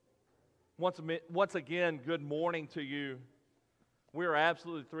Once again, good morning to you. We are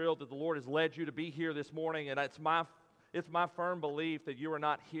absolutely thrilled that the Lord has led you to be here this morning, and it's my firm belief that you are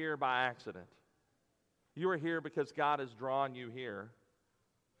not here by accident. You are here because God has drawn you here.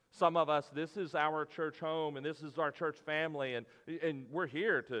 Some of us, this is our church home, and this is our church family, and we're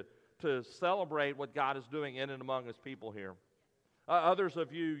here to celebrate what God is doing in and among His people here. Others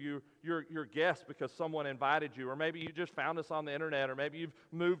of you're guests because someone invited you, or maybe you just found us on the internet, or maybe you've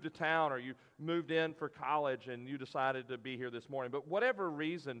moved to town, or you moved in for college and you decided to be here this morning. But whatever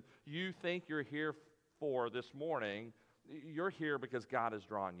reason you think you're here for this morning, you're here because God has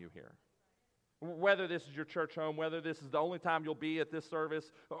drawn you here. Whether this is your church home, whether this is the only time you'll be at this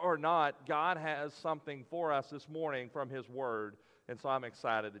service or not, God has something for us this morning from His Word, and so I'm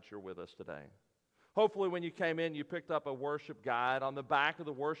excited that you're with us today. Hopefully when you came in, you picked up a worship guide. On the back of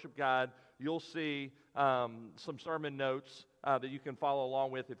the worship guide, you'll see some sermon notes that you can follow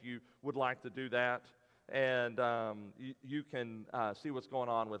along with if you would like to do that. And you can see what's going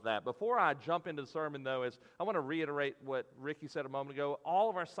on with that. Before I jump into the sermon, though, I want to reiterate what Ricky said a moment ago. All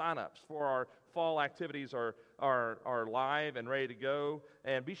of our sign-ups for our fall activities are live and ready to go.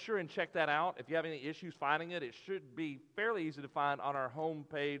 And be sure and check that out. If you have any issues finding it, it should be fairly easy to find on our home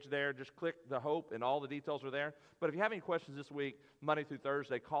page there. Just click the Hope, and all the details are there. But if you have any questions this week, Monday through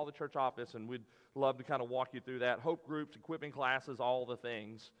Thursday, call the church office, and we'd love to kind of walk you through that. Hope groups, equipping classes, all the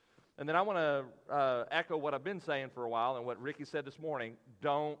things. And then I want to echo what I've been saying for a while and what Ricky said this morning.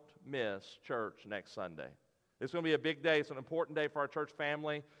 Don't miss church next Sunday. It's going to be a big day. It's an important day for our church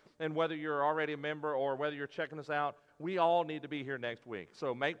family. And whether you're already a member or whether you're checking us out, we all need to be here next week.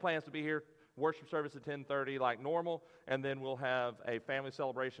 So make plans to be here. Worship service at 10:30 like normal. And then we'll have a family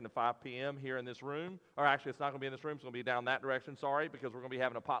celebration at 5 p.m. here in this room. Or actually, it's not going to be in this room. It's going to be down that direction, because we're going to be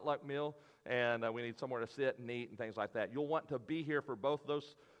having a potluck meal. And we need somewhere to sit and eat and things like that. You'll want to be here for both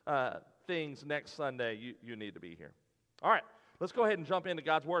those things next Sunday. You need to be here. All right, let's go ahead and jump into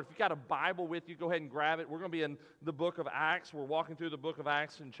God's Word. If you've got a Bible with you, go ahead and grab it. We're going to be in the book of Acts. We're walking through the book of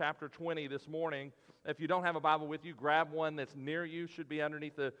Acts in chapter 20 this morning. If you don't have a Bible with you, grab one that's near you. Should be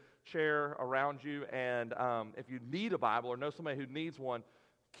underneath the chair around you. And if you need a Bible or know somebody who needs one,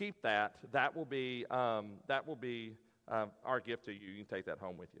 keep that. That will be our gift to you. You can take that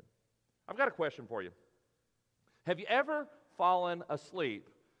home with you. I've got a question for you. Have you ever fallen asleep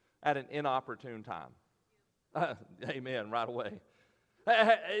at an inopportune time? Amen, right away.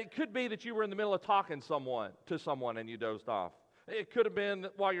 It could be that you were in the middle of talking to someone and you dozed off. It could have been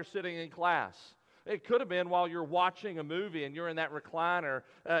while you're sitting in class. It could have been while you're watching a movie and you're in that recliner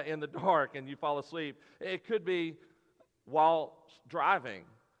in the dark and you fall asleep. It could be while driving,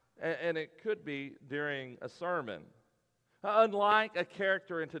 and it could be during a sermon. Unlike a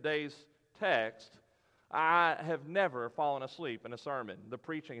character in today's text, I have never fallen asleep in a sermon. The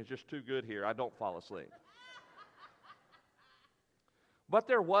preaching is just too good here. I don't fall asleep. But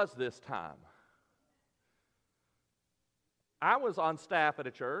there was this time. I was on staff at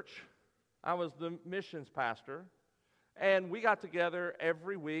a church. I was the missions pastor. And we got together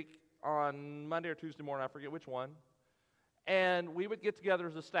every week on Monday or Tuesday morning, I forget which one. And we would get together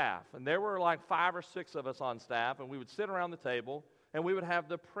as a staff. And there were like 5 or 6 of us on staff. And we would sit around the table, and we would have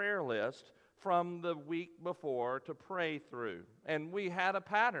the prayer list from the week before to pray through. And we had a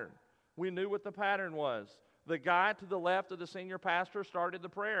pattern. We knew what the pattern was. The guy to the left of the senior pastor started the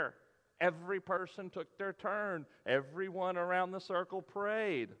prayer. Every person took their turn. Everyone around the circle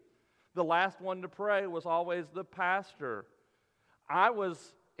prayed. The last one to pray was always the pastor. I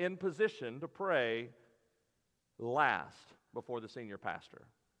was in position to pray last before the senior pastor.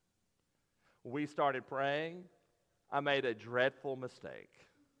 We started praying. I made a dreadful mistake.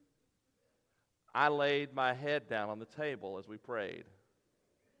 I laid my head down on the table as we prayed.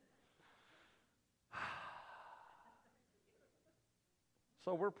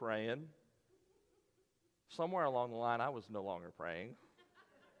 So we're praying. Somewhere along the line, I was no longer praying.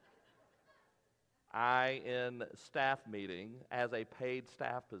 I, in staff meeting, as a paid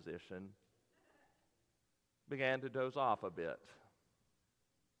staff position, began to doze off a bit.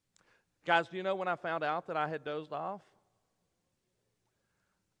 Guys, do you know when I found out that I had dozed off?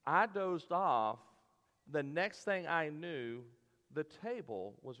 I dozed off. The next thing I knew, the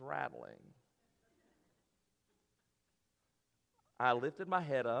table was rattling. I lifted my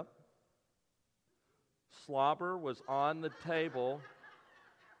head up. Slobber was on the table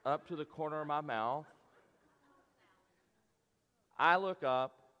up to the corner of my mouth. I look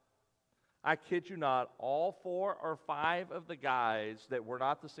up. I kid you not, all 4 or 5 of the guys that were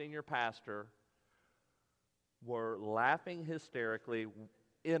not the senior pastor were laughing hysterically,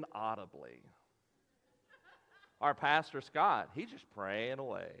 inaudibly. Our pastor, Scott, he's just praying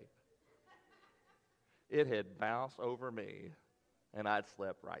away. it had bounced over me, and I'd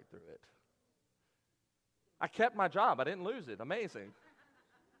slept right through it. I kept my job. I didn't lose it. Amazing.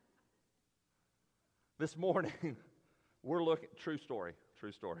 This morning, we're looking, true story.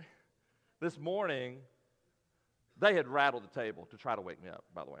 This morning, they had rattled the table to try to wake me up,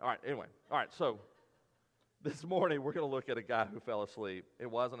 by the way. All right, so this morning, we're going to look at a guy who fell asleep. It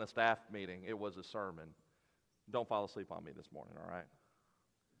wasn't a staff meeting. It was a sermon. Don't fall asleep on me this morning, all right?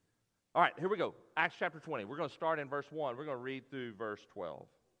 All right, here we go. Acts chapter 20. We're going to start in verse 1. We're going to read through verse 12.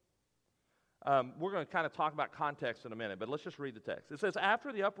 We're going to kind of talk about context in a minute, but let's just read the text. It says,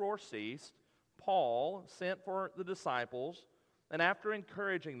 after the uproar ceased, Paul sent for the disciples, and after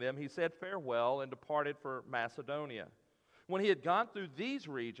encouraging them, he said farewell and departed for Macedonia. When he had gone through these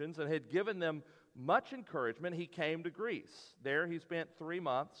regions and had given them much encouragement, he came to Greece. There he spent 3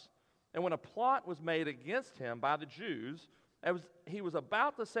 months, and when a plot was made against him by the Jews, as he was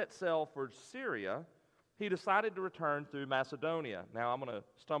about to set sail for Syria, he decided to return through Macedonia. Now, I'm going to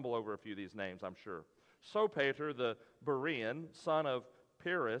stumble over a few of these names, I'm sure. Sopater, the Berean, son of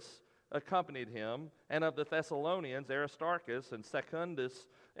Pyrrhus, accompanied him, and of the Thessalonians, Aristarchus and Secundus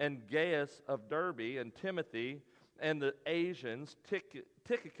and Gaius of Derbe, and Timothy, and the Asians,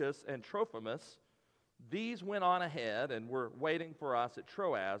 Tychicus and Trophimus. These went on ahead and were waiting for us at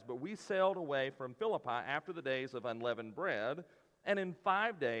Troas, but we sailed away from Philippi after the days of unleavened bread, and in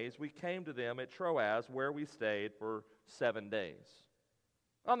 5 days we came to them at Troas, where we stayed for 7 days.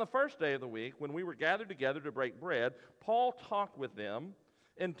 On the first day of the week, when we were gathered together to break bread, Paul talked with them,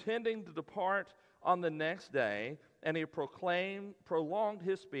 intending to depart on the next day, and he prolonged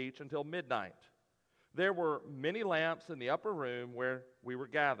his speech until midnight. There were many lamps in the upper room where we were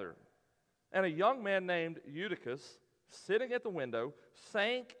gathered. And a young man named Eutychus, sitting at the window,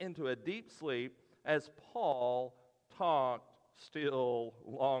 sank into a deep sleep as Paul talked still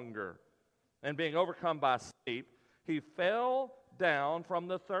longer. And being overcome by sleep, he fell down from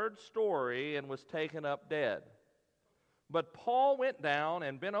the 3rd story and was taken up dead. But Paul went down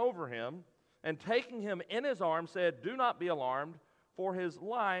and bent over him, and taking him in his arms said, "Do not be alarmed, for his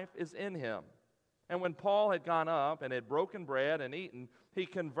life is in him." And when Paul had gone up and had broken bread and eaten, he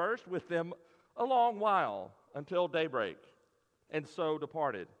conversed with them a long while until daybreak, and so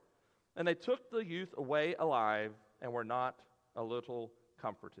departed. And they took the youth away alive and were not a little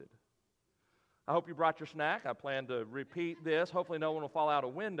comforted. I hope you brought your snack. I plan to repeat this. Hopefully no one will fall out a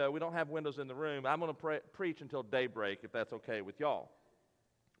window. We don't have windows in the room. I'm going to preach until daybreak, if that's okay with y'all.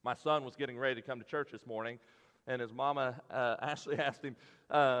 My son was getting ready to come to church this morning, and his mama Ashley asked him,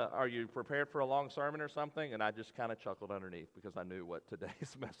 are you prepared for a long sermon or something? And I just kind of chuckled underneath because I knew what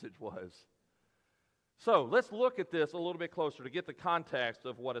today's message was. So let's look at this a little bit closer to get the context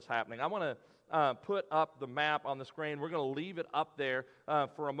of what is happening. I want to put up the map on the screen. We're going to leave it up there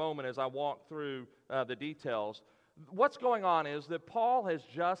for a moment as I walk through the details. What's going on is that Paul has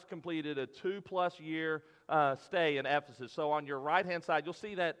just completed a 2+ year stay in Ephesus. So on your right-hand side, you'll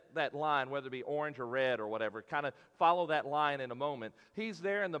see that line, whether it be orange or red or whatever. Kind of follow that line in a moment. He's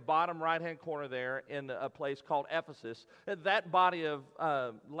there in the bottom right-hand corner there in a place called Ephesus. That body of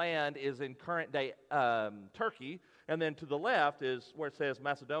land is in current-day Turkey. And then to the left is where it says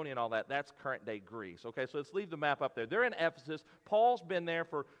Macedonia and all that. That's current-day Greece. Okay, so let's leave the map up there. They're in Ephesus. Paul's been there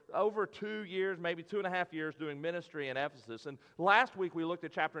for over 2 years, maybe 2.5 years, doing ministry in Ephesus. And last week we looked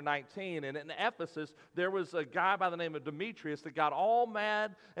at chapter 19, and in Ephesus there was a guy by the name of Demetrius that got all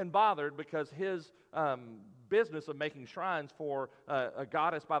mad and bothered because his business of making shrines for a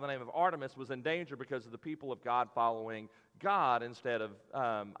goddess by the name of Artemis was in danger because of the people of God following God instead of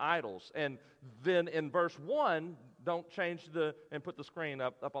idols. And then in verse 1, don't change and put the screen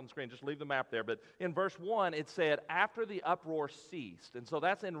up on the screen, just leave the map there. But in verse 1, it said, after the uproar ceased. And so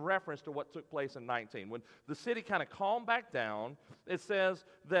that's in reference to what took place in 19. When the city kind of calmed back down, it says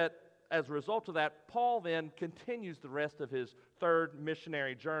that as a result of that, Paul then continues the rest of his 3rd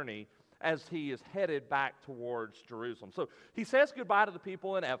missionary journey as he is headed back towards Jerusalem. So he says goodbye to the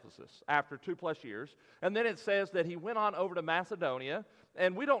people in Ephesus after 2+ years. And then it says that he went on over to Macedonia.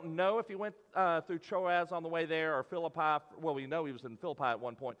 And we don't know if he went through Troas on the way there or Philippi. Well, we know he was in Philippi at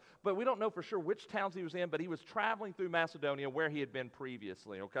one point. But we don't know for sure which towns he was in. But he was traveling through Macedonia where he had been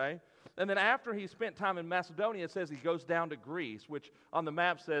previously, okay? And then after he spent time in Macedonia, it says he goes down to Greece, which on the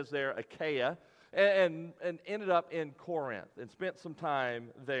map says there Achaia, and ended up in Corinth and spent some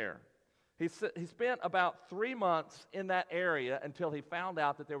time there. He spent about 3 months in that area until he found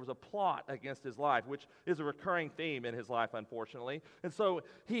out that there was a plot against his life, which is a recurring theme in his life, unfortunately. And so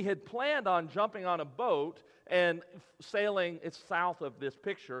he had planned on jumping on a boat and sailing, it's south of this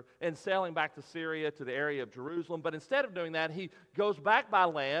picture, and sailing back to Syria, to the area of Jerusalem. But instead of doing that, he goes back by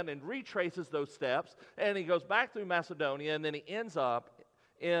land and retraces those steps, and he goes back through Macedonia, and then he ends up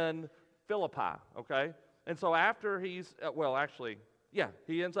in Philippi, okay? And so after he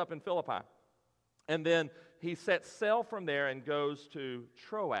ends up in Philippi. And then he sets sail from there and goes to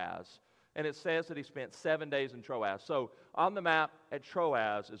Troas. And it says that he spent 7 days in Troas. So on the map at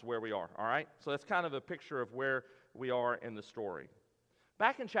Troas is where we are, all right? So that's kind of a picture of where we are in the story.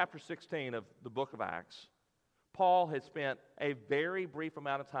 Back in chapter 16 of the book of Acts, Paul had spent a very brief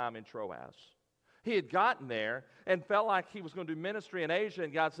amount of time in Troas. He had gotten there and felt like he was going to do ministry in Asia,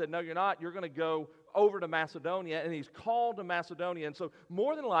 and God said, no, you're not. You're going to go over to Macedonia, and he's called to Macedonia. And so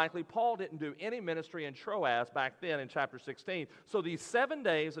more than likely, Paul didn't do any ministry in Troas back then in chapter 16. So these 7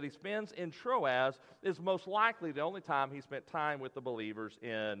 days that he spends in Troas is most likely the only time he spent time with the believers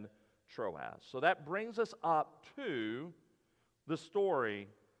in Troas. So that brings us up to the story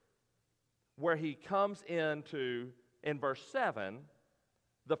where he comes into, in verse 7,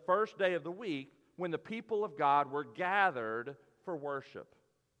 the first day of the week, when the people of God were gathered for worship.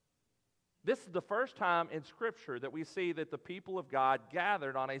 This is the first time in Scripture that we see that the people of God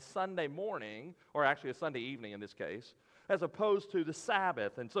gathered on a Sunday morning, or actually a Sunday evening in this case, as opposed to the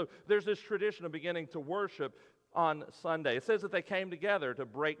Sabbath. And so there's this tradition of beginning to worship on Sunday. It says that they came together to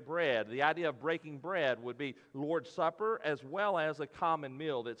break bread. The idea of breaking bread would be Lord's Supper as well as a common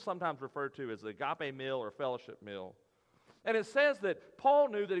meal that's sometimes referred to as the agape meal or fellowship meal. And it says that Paul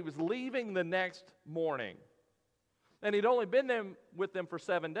knew that he was leaving the next morning. And he'd only been with them for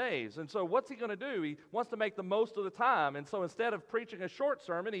 7 days. And so what's he going to do? He wants to make the most of the time. And so instead of preaching a short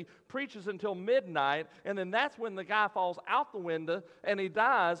sermon, he preaches until midnight. And then that's when the guy falls out the window and he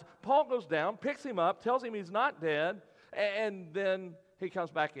dies. Paul goes down, picks him up, tells him he's not dead. And then he comes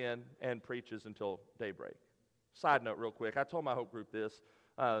back in and preaches until daybreak. Side note real quick. I told my Hope group this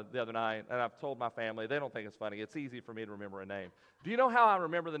the other night, and I've told my family. They don't think it's funny. It's easy for me to remember a name. Do you know how I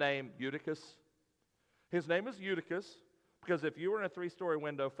remember the name Eutychus? His name is Eutychus because if you were in a 3-story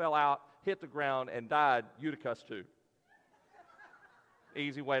window, fell out, hit the ground, and died, Eutychus too.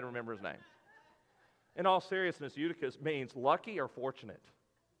 Easy way to remember his name. In all seriousness, Eutychus means lucky or fortunate.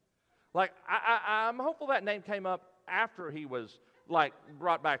 Like, I'm hopeful that name came up after he was, like,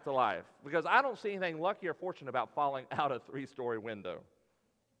 brought back to life because I don't see anything lucky or fortunate about falling out a 3-story window.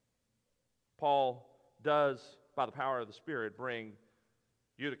 Paul does, by the power of the Spirit, bring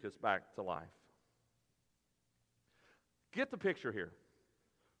Eutychus back to life. Get the picture here.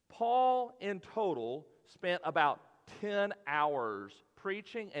 Paul, in total, spent about 10 hours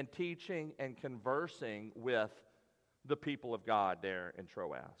preaching and teaching and conversing with the people of God there in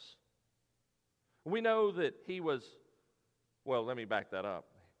Troas. We know that he was, well, let me back that up.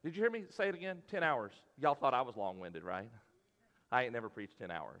 Did you hear me say it again? 10 hours. Y'all thought I was long-winded, right? I ain't never preached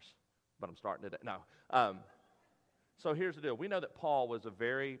 10 hours, but I'm starting today. No. So here's the deal. We know that Paul was a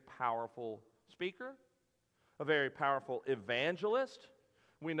very powerful speaker, a very powerful evangelist.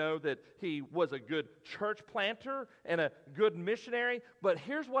 We know that he was a good church planter and a good missionary. But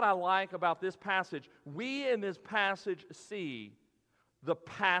here's what I like about this passage. We in this passage see the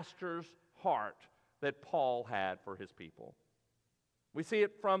pastor's heart that Paul had for his people. We see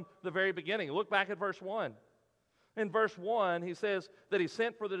it from the very beginning. Look back at verse 1. In verse 1, he says that he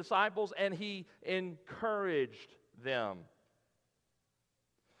sent for the disciples and he encouraged them.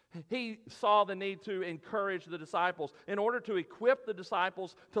 He saw the need to encourage the disciples. In order to equip the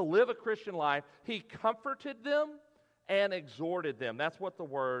disciples to live a Christian life, he comforted them and exhorted them. That's what the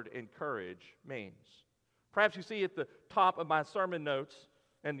word encourage means. Perhaps you see at the top of my sermon notes,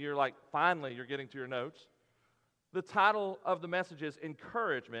 and you're like, finally, you're getting to your notes. The title of the message is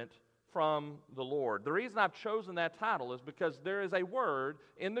Encouragement from the Lord. The reason I've chosen that title is because there is a word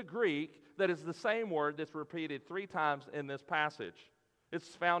in the Greek that is the same word that's repeated 3 times in this passage. It's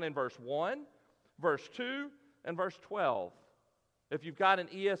found in verse 1, verse 2, and verse 12. If you've got an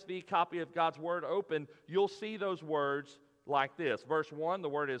ESV copy of God's Word open, you'll see those words like this. Verse 1, the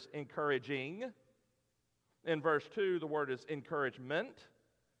word is encouraging. In verse 2, the word is encouragement.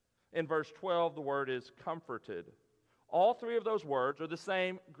 In verse 12, the word is comforted. All 3 of those words are the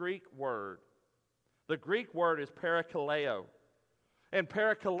same Greek word. The Greek word is parakaleo. And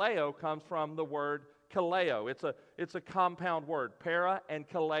parakaleo comes from the word kaleo. It's a compound word, para and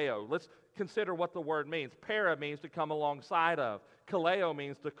kaleo. Let's consider what the word means. Para means to come alongside of. Kaleo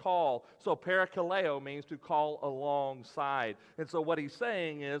means to call. So parakaleo means to call alongside. And so what he's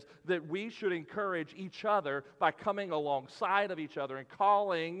saying is that we should encourage each other by coming alongside of each other and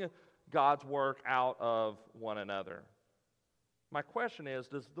calling God's work out of one another. My question is,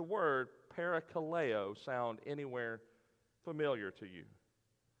 does the word parakaleo sound anywhere familiar to you?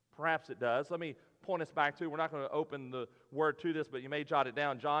 Perhaps it does. Let me point us back to, we're not going to open the word to this, but you may jot it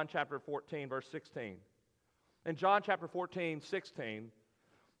down. John chapter 14, verse 16. In John chapter 14, 16,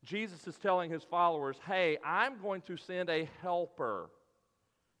 Jesus is telling his followers, hey, I'm going to send a helper.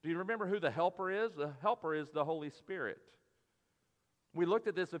 Do you remember who the helper is? The helper is the Holy Spirit. We looked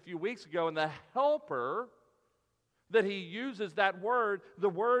at this a few weeks ago, and the helper that he uses, that word, the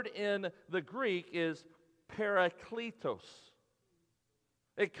word in the Greek is parakletos.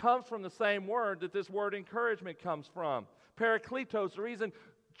 It comes from the same word that this word encouragement comes from. Parakletos, the reason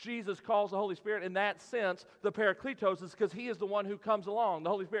Jesus calls the Holy Spirit in that sense the Parakletos is because he is the one who comes along. The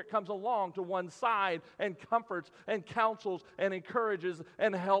Holy Spirit comes along to one side and comforts and counsels and encourages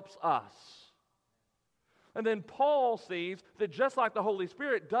and helps us. And then Paul sees that just like the Holy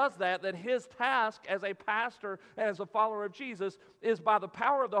Spirit does that his task as a pastor and as a follower of Jesus is by the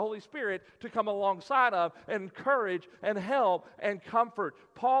power of the Holy Spirit to come alongside of and encourage and help and comfort.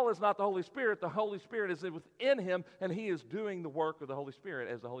 Paul is not the Holy Spirit. The Holy Spirit is within him, and he is doing the work of the Holy Spirit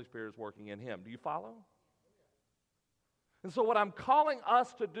as the Holy Spirit is working in him. Do you follow? And so what I'm calling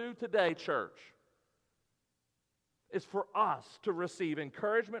us to do today, church, is for us to receive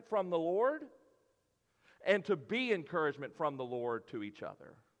encouragement from the Lord and to be encouragement from the Lord to each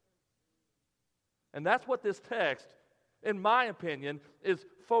other. And that's what this text, in my opinion, is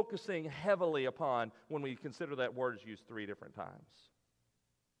focusing heavily upon when we consider that word is used 3 different times.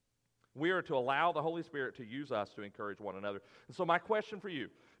 We are to allow the Holy Spirit to use us to encourage one another. And so my question for you,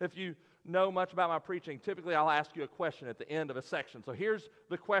 if you know much about my preaching, typically I'll ask you a question at the end of a section. So here's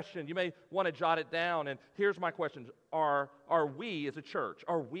the question. You may want to jot it down, and here's my question. Are we as a church,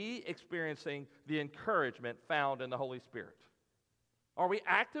 are we experiencing the encouragement found in the Holy Spirit? Are we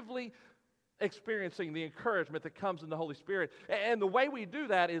actively experiencing the encouragement that comes in the Holy Spirit? And the way we do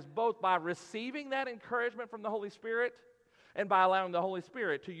that is both by receiving that encouragement from the Holy Spirit and by allowing the Holy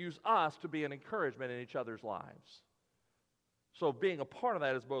Spirit to use us to be an encouragement in each other's lives. So being a part of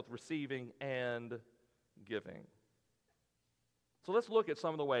that is both receiving and giving. So let's look at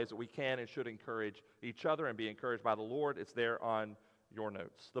some of the ways that we can and should encourage each other and be encouraged by the Lord. It's there on your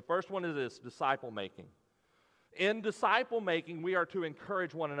notes. The first one is this, disciple making. In disciple making, we are to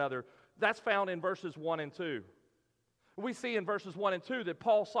encourage one another. That's found in verses 1 and 2. We see in verses 1 and 2 that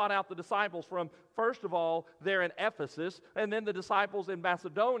Paul sought out the disciples from, first of all, there in Ephesus, and then the disciples in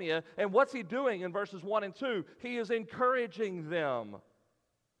Macedonia. And what's he doing in verses 1 and 2? He is encouraging them.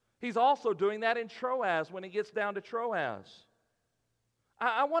 He's also doing that in Troas when he gets down to Troas.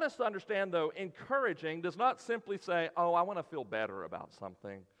 I want us to understand, though, encouraging does not simply say, oh, I want to feel better about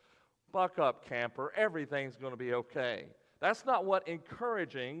something. Buck up, camper. Everything's going to be okay. That's not what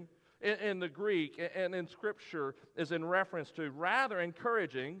encouraging in the Greek and in Scripture is in reference to. Rather,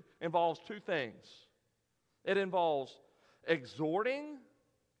 encouraging involves 2 things. It involves exhorting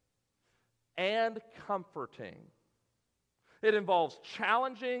and comforting. It involves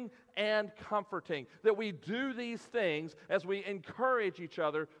challenging and comforting. That we do these things as we encourage each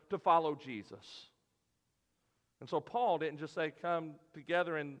other to follow Jesus. And so Paul didn't just say, come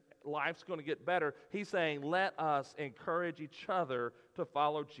together and life's going to get better. He's saying, let us encourage each other to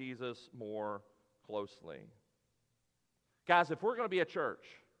follow Jesus more closely. Guys, if we're going to be a church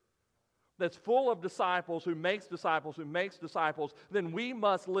that's full of disciples, who makes disciples, then we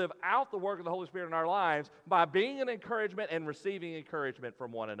must live out the work of the Holy Spirit in our lives by being an encouragement and receiving encouragement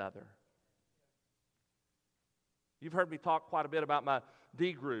from one another. You've heard me talk quite a bit about my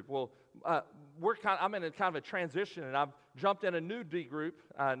D group. Well, I'm in a kind of a transition, and I've jumped in a new D group.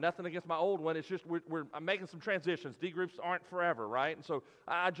 Nothing against my old one. It's just I'm making some transitions. D groups aren't forever, right? And so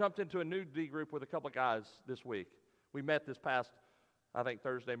I jumped into a new D group with a couple of guys this week. We met this past, I think,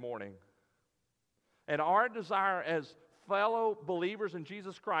 Thursday morning. And our desire as fellow believers in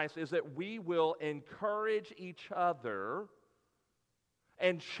Jesus Christ is that we will encourage each other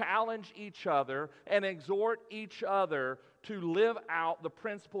and challenge each other and exhort each other to live out the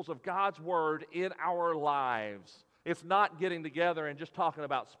principles of God's Word in our lives. It's not getting together and just talking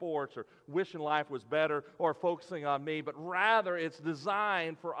about sports or wishing life was better or focusing on me, but rather it's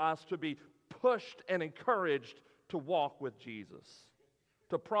designed for us to be pushed and encouraged to walk with Jesus,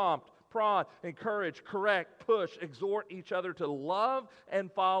 to prompt, prod, encourage, correct, push, exhort each other to love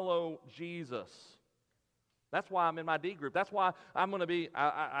and follow Jesus. That's why I'm in my D group. That's why I'm going to be,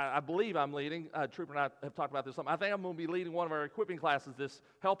 I believe I'm leading, Trooper and I have talked about this. I think I'm going to be leading one of our equipping classes,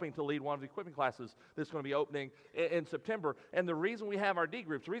 helping to lead one of the equipping classes that's going to be opening in September. And the reason we have our D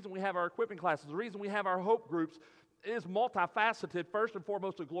groups, the reason we have our equipping classes, the reason we have our hope groups is multifaceted, first and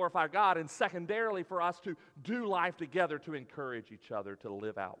foremost to glorify God, and secondarily for us to do life together to encourage each other to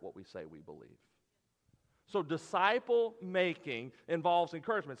live out what we say we believe. So disciple making involves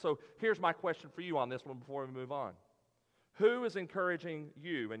encouragement. So here's my question for you on this one before we move on. Who is encouraging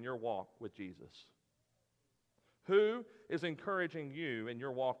you in your walk with Jesus? Who is encouraging you in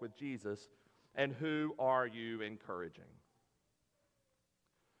your walk with Jesus, and who are you encouraging?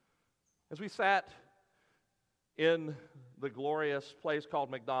 As we sat in the glorious place called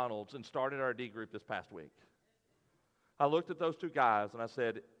McDonald's and started our D group this past week, I looked at those two guys and I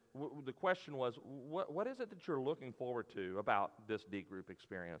said, the question was, what is it that you're looking forward to about this D group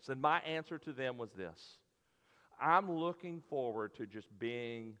experience? And my answer to them was this: I'm looking forward to just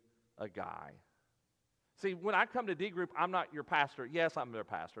being a guy. See, when I come to D group, I'm not your pastor. Yes, I'm their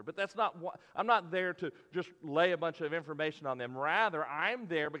pastor, but that's not what, I'm not there to just lay a bunch of information on them. Rather, I'm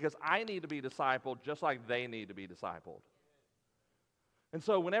there because I need to be discipled just like they need to be discipled. And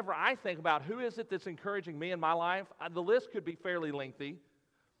so whenever I think about who is it that's encouraging me in my life, the list could be fairly lengthy.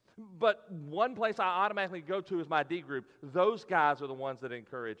 But one place I automatically go to is my D group. Those guys are the ones that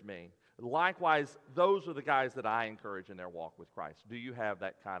encourage me. Likewise, those are the guys that I encourage in their walk with Christ. Do you have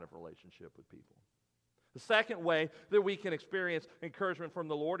that kind of relationship with people? The second way that we can experience encouragement from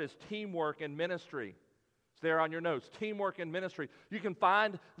the Lord is teamwork and ministry. It's there on your notes. Teamwork and ministry. You can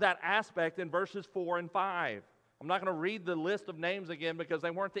find that aspect in verses 4 and 5. I'm not going to read the list of names again because they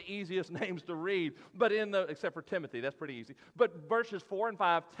weren't the easiest names to read, but except for Timothy, that's pretty easy. But verses 4 and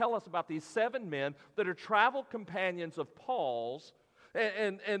 5 tell us about these 7 men that are travel companions of Paul's,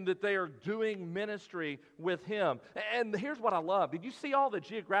 and that they are doing ministry with him. And here's what I love. Did you see all the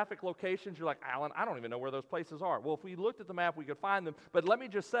geographic locations? You're like, Alan, I don't even know where those places are. Well, if we looked at the map, we could find them. But let me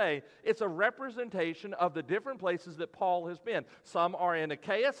just say, it's a representation of the different places that Paul has been. Some are in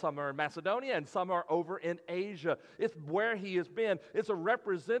Achaia, some are in Macedonia, and some are over in Asia. It's where he has been. It's a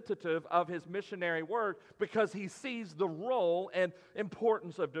representative of his missionary work because he sees the role and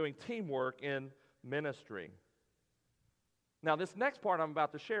importance of doing teamwork in ministry. Now, this next part I'm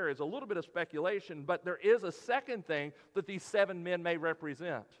about to share is a little bit of speculation, but there is a second thing that these 7 men may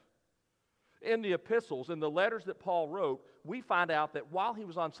represent. In the epistles, in the letters that Paul wrote, we find out that while he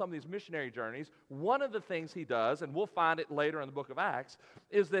was on some of these missionary journeys, one of the things he does, and we'll find it later in the book of Acts,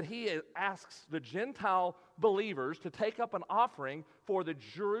 is that he asks the Gentile believers to take up an offering for the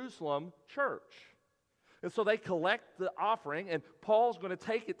Jerusalem church. And so they collect the offering, and Paul's going to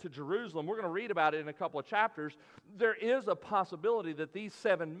take it to Jerusalem. We're going to read about it in a couple of chapters. There is a possibility that these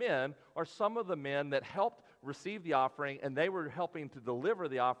 7 men are some of the men that helped receive the offering, and they were helping to deliver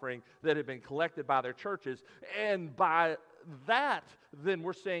the offering that had been collected by their churches. And by that, then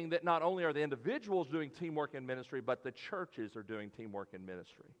we're saying that not only are the individuals doing teamwork in ministry, but the churches are doing teamwork in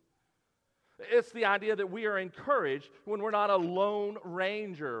ministry. It's the idea that we are encouraged when we're not a lone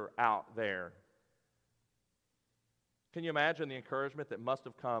ranger out there. Can you imagine the encouragement that must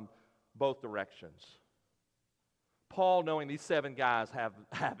have come both directions? Paul, knowing these 7 guys have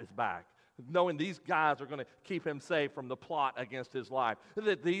his back, knowing these guys are going to keep him safe from the plot against his life,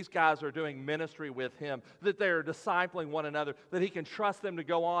 that these guys are doing ministry with him, that they're discipling one another, that he can trust them to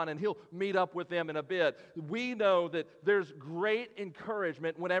go on, and he'll meet up with them in a bit. We know that there's great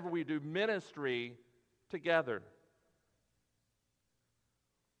encouragement whenever we do ministry together.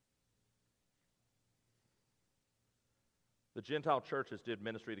 The Gentile churches did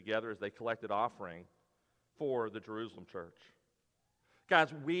ministry together as they collected offering for the Jerusalem church. Guys,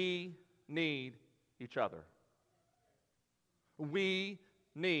 we need each other. We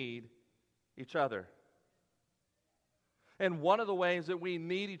need each other. And one of the ways that we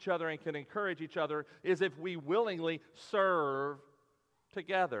need each other and can encourage each other is if we willingly serve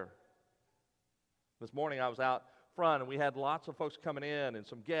together. This morning I was out front, and we had lots of folks coming in and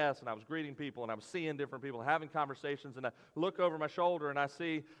some guests, and I was greeting people, and I was seeing different people, having conversations, and I look over my shoulder, and I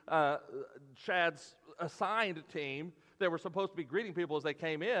see Chad's assigned team that were supposed to be greeting people as they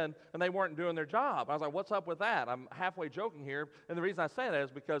came in, and they weren't doing their job. I was like, what's up with that? I'm halfway joking here, and the reason I say that is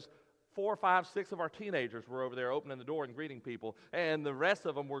because 4, 5, 6 of our teenagers were over there opening the door and greeting people, and the rest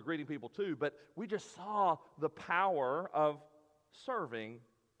of them were greeting people too, but we just saw the power of serving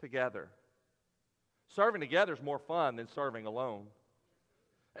together. Serving together is more fun than serving alone.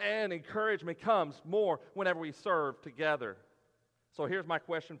 And encouragement comes more whenever we serve together. So here's my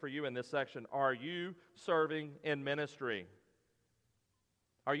question for you in this section. Are you serving in ministry?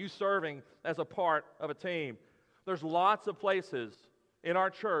 Are you serving as a part of a team? There's lots of places in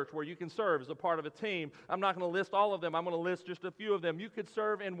our church where you can serve as a part of a team. I'm not going to list all of them. I'm going to list just a few of them. You could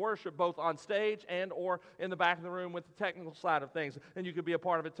serve in worship both on stage and or in the back of the room with the technical side of things, and you could be a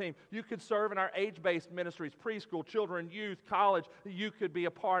part of a team. You could serve in our age-based ministries, preschool, children, youth, college. You could be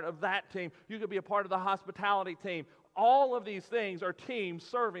a part of that team. You could be a part of the hospitality team. All of these things are teams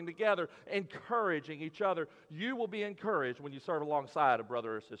serving together, encouraging each other. You will be encouraged when you serve alongside a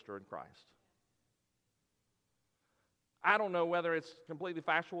brother or sister in Christ. I don't know whether it's completely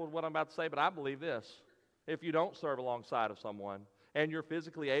factual what I'm about to say, but I believe this. If you don't serve alongside of someone and you're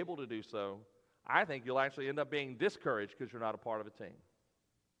physically able to do so, I think you'll actually end up being discouraged because you're not a part of a team.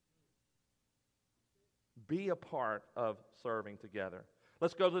 Be a part of serving together.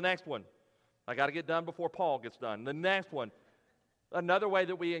 Let's go to the next one. I got to get done before Paul gets done. The next one, another way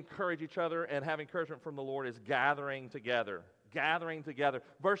that we encourage each other and have encouragement from the Lord is gathering together. Gathering together.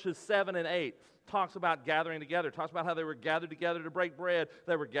 Verses 7 and 8 talks about gathering together. Talks about how they were gathered together to break bread.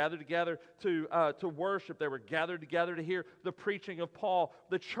 They were gathered together to worship. They were gathered together to hear the preaching of Paul.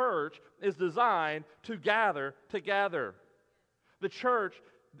 The church is designed to gather together. The church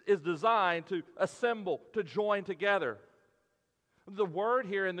is designed to assemble, to join together. The word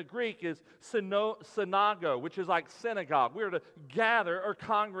here in the Greek is synago, which is like synagogue. We're to gather or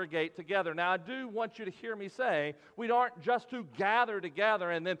congregate together. Now, I do want you to hear me say, we aren't just to gather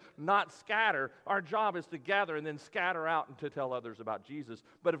together and then not scatter. Our job is to gather and then scatter out and to tell others about Jesus.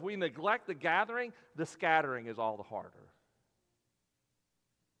 But if we neglect the gathering, the scattering is all the harder.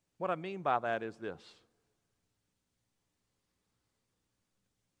 What I mean by that is this.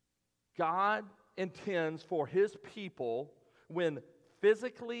 God intends for His people, when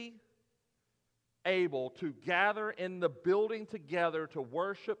physically able to gather in the building together to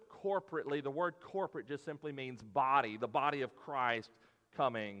worship corporately. The word corporate just simply means body, the body of Christ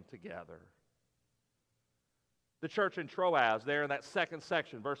coming together. The church in Troas, there in that second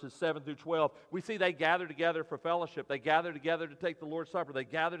section, verses 7 through 12, we see they gather together for fellowship. They gather together to take the Lord's Supper. They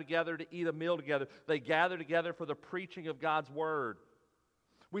gather together to eat a meal together. They gather together for the preaching of God's Word.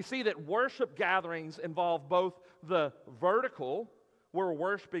 We see that worship gatherings involve both the vertical, where we're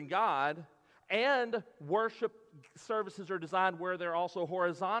worshiping God, and worship services are designed where they're also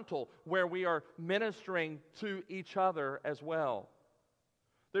horizontal, where we are ministering to each other as well.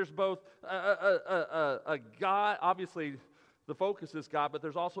 There's both a God, obviously the focus is God, but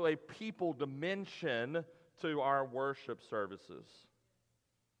there's also a people dimension to our worship services.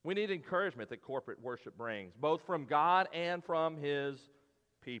 We need encouragement that corporate worship brings, both from God and from His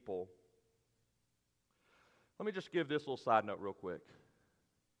people. Let me just give this little side note real quick.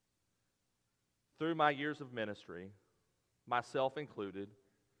 Through my years of ministry, myself included,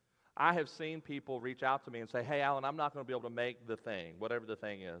 I have seen people reach out to me and say, "Hey, Alan, I'm not going to be able to make the thing, whatever the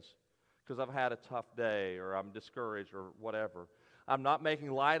thing is, because I've had a tough day or I'm discouraged or whatever." I'm not making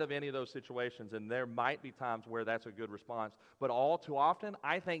light of any of those situations, and there might be times where that's a good response. But all too often,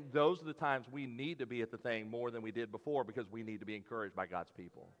 I think those are the times we need to be at the thing more than we did before, because we need to be encouraged by God's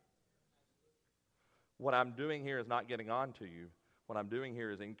people. What I'm doing here is not getting on to you. What I'm doing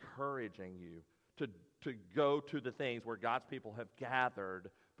here is encouraging you to go to the things where God's people have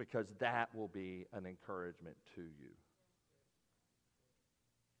gathered, because that will be an encouragement to you.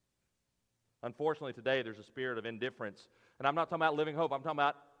 Unfortunately, today there's a spirit of indifference. And I'm not talking about Living Hope. I'm talking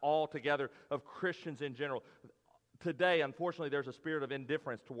about altogether of Christians in general. Today, unfortunately, there's a spirit of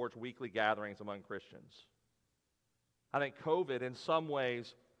indifference towards weekly gatherings among Christians. I think COVID, in some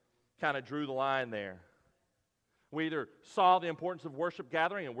ways, kind of drew the line there. We either saw the importance of worship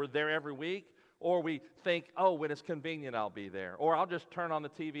gathering and we're there every week, or we think, oh, when it's convenient, I'll be there. Or I'll just turn on the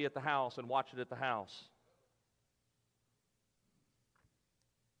TV at the house and watch it at the house.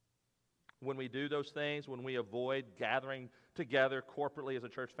 When we do those things, when we avoid gathering together corporately as a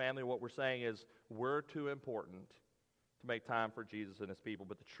church family, what we're saying is we're too important to make time for Jesus and His people.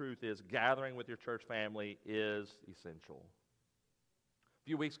 But the truth is, gathering with your church family is essential. A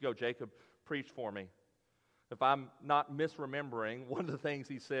few weeks ago, Jacob preached for me. If I'm not misremembering, one of the things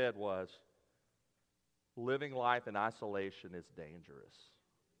he said was, living life in isolation is dangerous.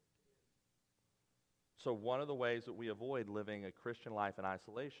 So one of the ways that we avoid living a Christian life in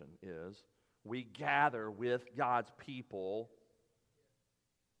isolation is we gather with God's people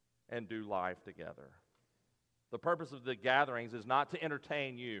and do life together. The purpose of the gatherings is not to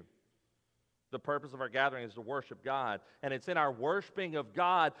entertain you. The purpose of our gathering is to worship God. And it's in our worshiping of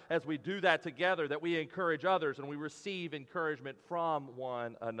God as we do that together that we encourage others and we receive encouragement from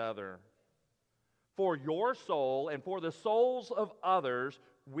one another. For your soul and for the souls of others,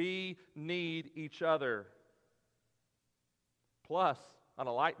 we need each other. Plus, on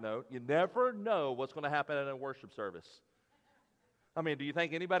a light note, you never know what's going to happen at a worship service. I mean, do you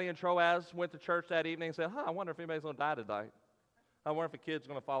think anybody in Troas went to church that evening and said, I wonder if anybody's going to die tonight? I wonder if a kid's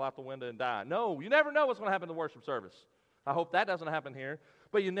going to fall out the window and die. No, you never know what's going to happen in the worship service. I hope that doesn't happen here.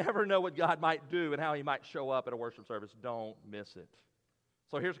 But you never know what God might do and how he might show up at a worship service. Don't miss it.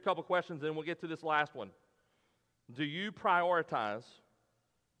 So here's a couple questions, and we'll get to this last one. Do you prioritize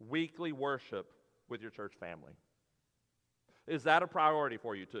weekly worship with your church family? Is that a priority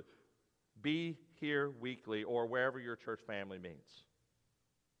for you to be here weekly or wherever your church family meets?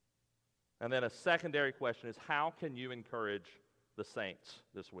 And then a secondary question is, how can you encourage the saints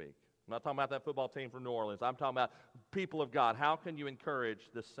this week? I'm not talking about that football team from New Orleans. I'm talking about people of God. How can you encourage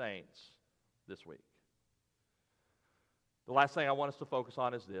the saints this week? The last thing I want us to focus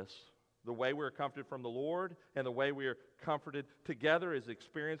on is this. The way we're comforted from the Lord and the way we are comforted together is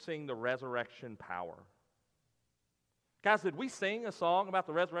experiencing the resurrection power. Guys, did we sing a song about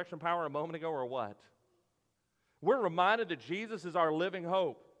the resurrection power a moment ago or what? We're reminded that Jesus is our living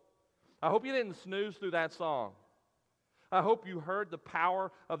hope. I hope you didn't snooze through that song. I hope you heard the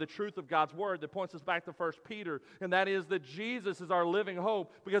power of the truth of God's word that points us back to 1 Peter, and that is that Jesus is our living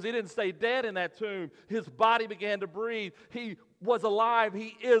hope because he didn't stay dead in that tomb. His body began to breathe. He was alive,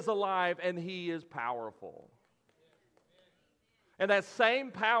 he is alive, and he is powerful. And that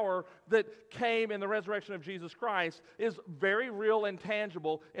same power that came in the resurrection of Jesus Christ is very real and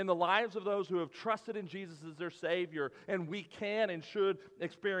tangible in the lives of those who have trusted in Jesus as their Savior. And we can and should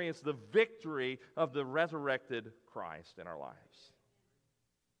experience the victory of the resurrected Christ in our lives.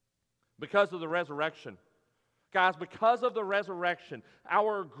 Because of the resurrection, guys, because of the resurrection,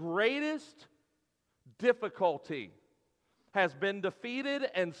 our greatest difficulty has been defeated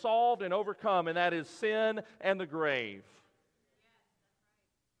and solved and overcome, and that is sin and the grave.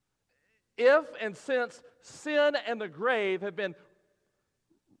 If and since sin and the grave have been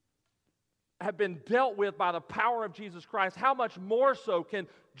dealt with by the power of Jesus Christ, how much more so can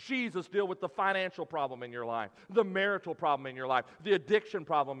Jesus deal with the financial problem in your life, the marital problem in your life, the addiction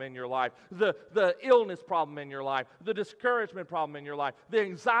problem in your life, the illness problem in your life, the discouragement problem in your life, the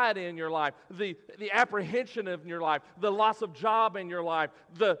anxiety in your life, the apprehension in your life, the loss of job in your life,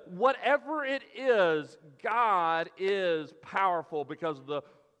 whatever it is, God is powerful because of the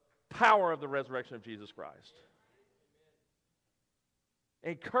power of the resurrection of Jesus Christ.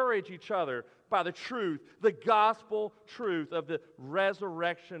 Encourage each other by the truth, the gospel truth of the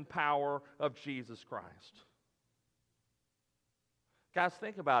resurrection power of Jesus Christ. Guys,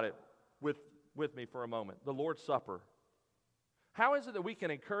 think about it with me for a moment. The Lord's Supper. How is it that we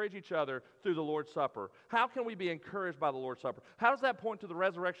can encourage each other through the Lord's Supper? How can we be encouraged by the Lord's Supper? How does that point to the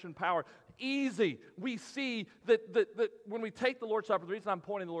resurrection power? Easy. We see that when we take the Lord's Supper, the reason I'm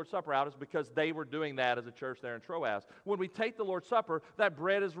pointing the Lord's Supper out is because they were doing that as a church there in Troas. When we take the Lord's Supper, that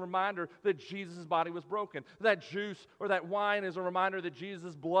bread is a reminder that Jesus' body was broken. That juice or that wine is a reminder that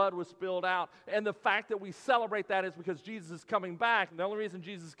Jesus' blood was spilled out. And the fact that we celebrate that is because Jesus is coming back. And the only reason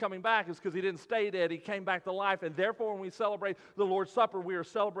Jesus is coming back is because he didn't stay dead. He came back to life. And therefore, when we celebrate the Lord's Supper, we are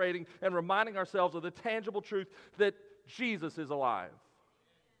celebrating and reminding ourselves of the tangible truth that Jesus is alive.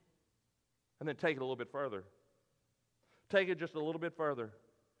 And then take it a little bit further. Take it just a little bit further.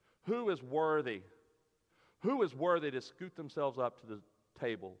 Who is worthy? Who is worthy to scoot themselves up to the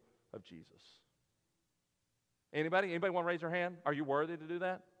table of Jesus? Anybody? Anybody want to raise their hand? Are you worthy to do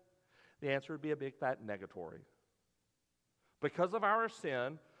that? The answer would be a big fat negatory. Because of our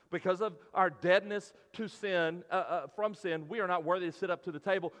sin, because of our deadness to sin, from sin, we are not worthy to sit up to the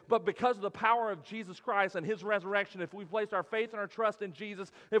table. But because of the power of Jesus Christ and his resurrection, if we've placed our faith and our trust in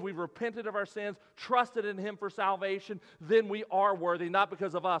Jesus, if we've repented of our sins, trusted in him for salvation, then we are worthy, not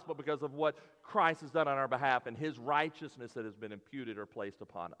because of us, but because of what Christ has done on our behalf and his righteousness that has been imputed or placed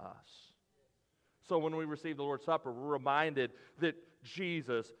upon us. So when we receive the Lord's Supper, we're reminded that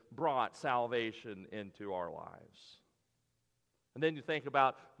Jesus brought salvation into our lives. And then you think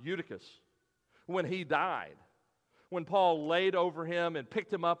about Eutychus, when he died, when Paul laid over him and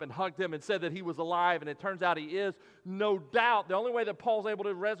picked him up and hugged him and said that he was alive, and it turns out he is. No doubt, the only way that Paul's able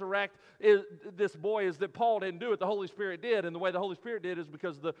to resurrect this boy is that Paul didn't do it, the Holy Spirit did, and the way the Holy Spirit did is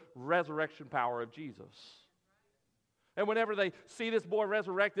because of the resurrection power of Jesus. And whenever they see this boy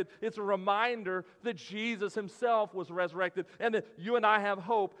resurrected, it's a reminder that Jesus himself was resurrected and that you and I have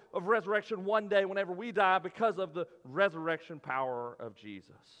hope of resurrection one day whenever we die because of the resurrection power of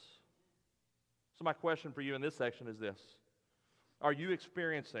Jesus. So my question for you in this section is this. Are you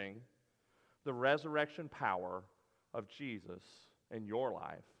experiencing the resurrection power of Jesus in your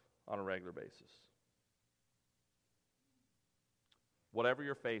life on a regular basis? Whatever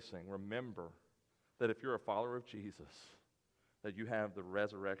you're facing, remember that if you're a follower of Jesus, that you have the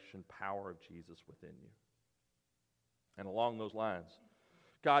resurrection power of Jesus within you. And along those lines,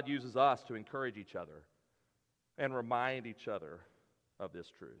 God uses us to encourage each other and remind each other of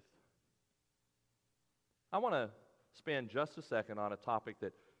this truth. I want to spend just a second on a topic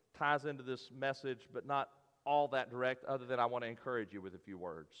that ties into this message, but not all that direct, other than I want to encourage you with a few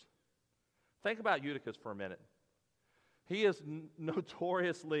words. Think about Eutychus for a minute. He is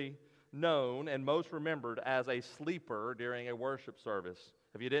notoriously known and most remembered as a sleeper during a worship service.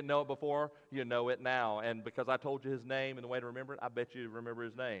 If you didn't know it before, you know it now. And because I told you his name and the way to remember it, I bet you remember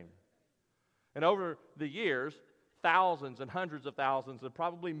his name. And over the years, thousands and hundreds of thousands and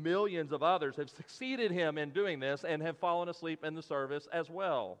probably millions of others have succeeded him in doing this and have fallen asleep in the service as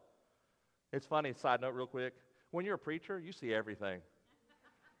well. It's funny, side note real quick, when you're a preacher, you see everything.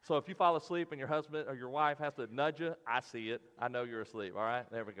 So if you fall asleep and your husband or your wife has to nudge you, I see it. I know you're asleep, all right?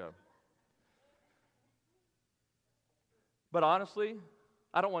 There we go. But honestly,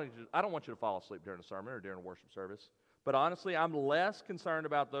 I don't want you to fall asleep during a sermon or during a worship service. But honestly, I'm less concerned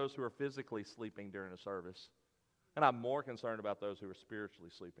about those who are physically sleeping during a service. And I'm more concerned about those who are spiritually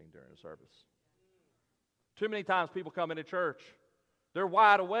sleeping during a service. Too many times people come into church. They're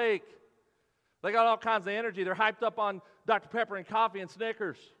wide awake. They got all kinds of energy. They're hyped up on Dr. Pepper and coffee and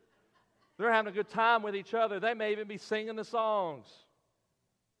Snickers. They're having a good time with each other. They may even be singing the songs.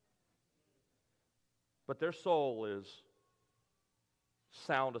 But their soul is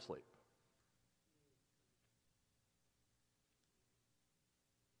sound asleep.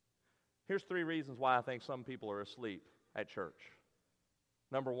 Here's 3 reasons why I think some people are asleep at church.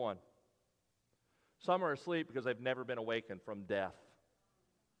 Number 1, some are asleep because they've never been awakened from death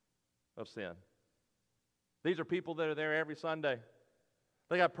of sin. These are people that are there every Sunday.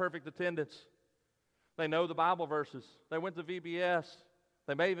 They got perfect attendance. They know the Bible verses. They went to VBS.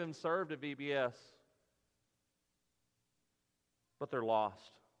 They may have even served at VBS. But they're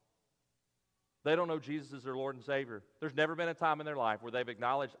lost. They don't know Jesus as their Lord and Savior. There's never been a time in their life where they've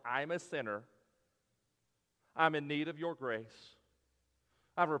acknowledged, I'm a sinner. I'm in need of your grace.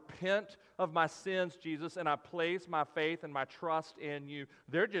 I repent of my sins, Jesus, and I place my faith and my trust in you.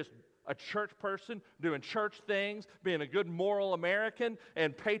 They're just a church person doing church things, being a good moral American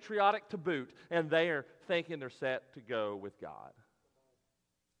and patriotic to boot, and they are thinking they're set to go with God.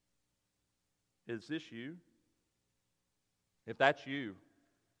 Is this you? If that's you,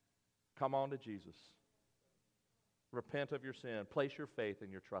 come on to Jesus. Repent of your sin. Place your faith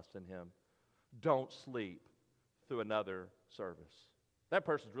and your trust in Him. Don't sleep through another service. That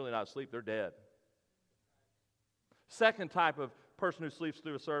person's really not asleep, they're dead. Second type of person who sleeps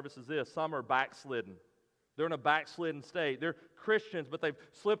through a service is this. Some are backslidden. They're in a backslidden state. They're Christians, but they've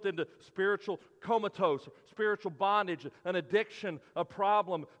slipped into spiritual comatose, spiritual bondage, an addiction, a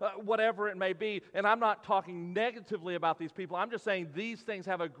problem, whatever it may be. And I'm not talking negatively about these people. I'm just saying these things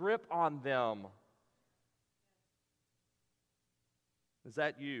have a grip on them. Is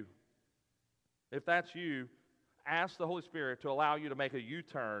that you? If that's you, ask the Holy Spirit to allow you to make a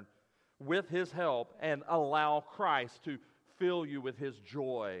U-turn with His help and allow Christ to fill you with His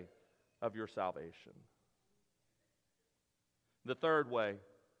joy of your salvation. The third way,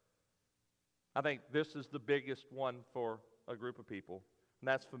 I think this is the biggest one for a group of people, and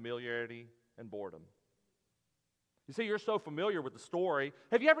that's familiarity and boredom. You see, you're so familiar with the story.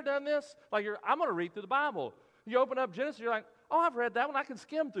 Have you ever done this? Like, I'm going to read through the Bible. You open up Genesis, you're like, oh, I've read that one. I can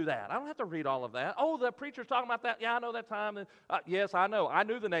skim through that. I don't have to read all of that. Oh, the preacher's talking about that. Yeah, I know that time. Yes, I know. I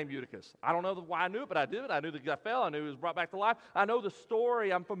knew the name Eutychus. I don't know why I knew it, but I did. I knew the guy fell. I knew he was brought back to life. I know the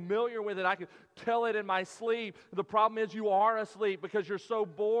story. I'm familiar with it. I can tell it in my sleep. The problem is you are asleep because you're so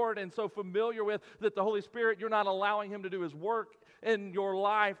bored and so familiar with that the Holy Spirit, you're not allowing Him to do His work in your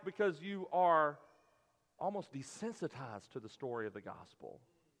life because you are almost desensitized to the story of the gospel.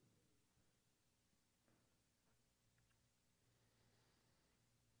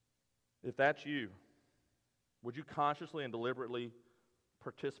 If that's you, would you consciously and deliberately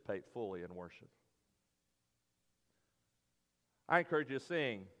participate fully in worship? I encourage you to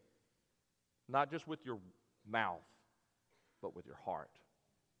sing, not just with your mouth, but with your heart,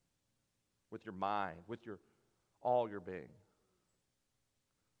 with your mind, with all your being.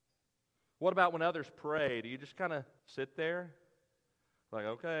 What about when others pray? Do you just kind of sit there? Like,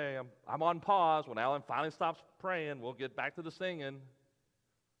 okay, I'm on pause. When Alan finally stops praying, we'll get back to the singing.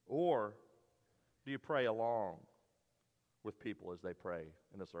 Or do you pray along with people as they pray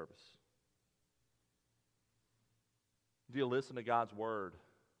in the service? Do you listen to God's Word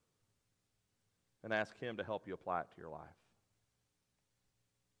and ask Him to help you apply it to your life?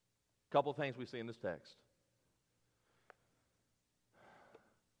 A couple of things we see in this text.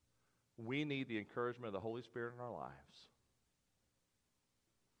 We need the encouragement of the Holy Spirit in our lives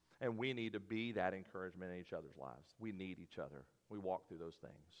And we need to be that encouragement in each other's lives. We need each other. We walk through those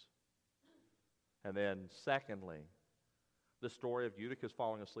things. And then secondly, the story of Eutychus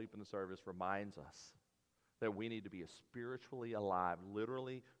falling asleep in the service reminds us that we need to be spiritually alive,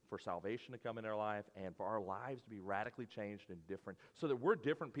 literally for salvation to come in our life and for our lives to be radically changed and different, so that we're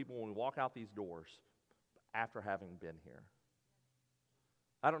different people when we walk out these doors after having been here.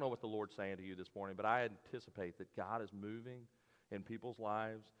 I don't know what the Lord's saying to you this morning, but I anticipate that God is moving in people's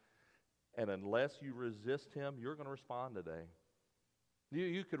lives, and unless you resist Him, you're going to respond today.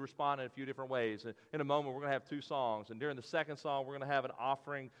 You could respond in a few different ways. In a moment, we're going to have 2 songs. And during the second song, we're going to have an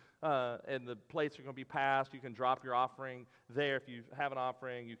offering, and the plates are going to be passed. You can drop your offering there if you have an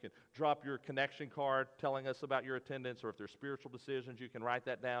offering. You can drop your connection card telling us about your attendance, or if there's spiritual decisions, you can write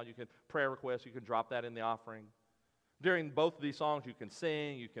that down. You can prayer requests, you can drop that in the offering. During both of these songs, you can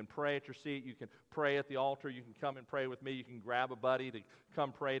sing, you can pray at your seat, you can pray at the altar, you can come and pray with me, you can grab a buddy to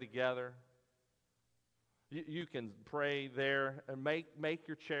come pray together. You can pray there and make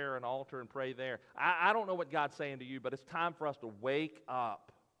your chair an altar and pray there. I don't know what God's saying to you, but it's time for us to wake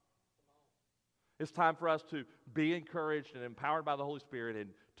up. It's time for us to be encouraged and empowered by the Holy Spirit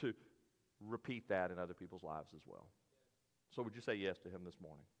and to repeat that in other people's lives as well. So would you say yes to Him this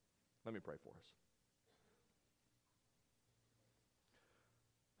morning? Let me pray for us.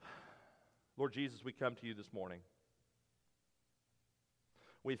 Lord Jesus, we come to you this morning.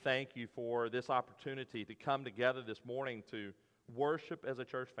 We thank you for this opportunity to come together this morning to worship as a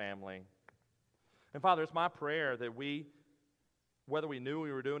church family. And Father, it's my prayer that we, whether we knew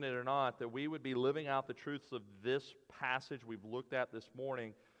we were doing it or not, that we would be living out the truths of this passage we've looked at this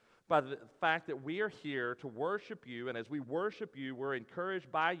morning by the fact that we are here to worship you, and as we worship you, we're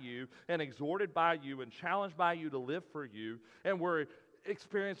encouraged by you and exhorted by you and challenged by you to live for you, and we're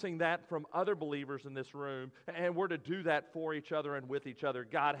experiencing that from other believers in this room, and we're to do that for each other and with each other.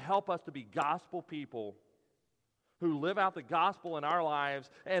 God, help us to be gospel people who live out the gospel in our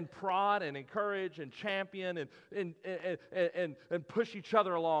lives and prod and encourage and champion and push each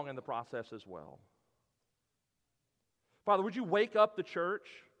other along in the process as well. Father, would you wake up the church?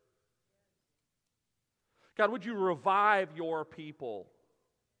 God, would you revive your people?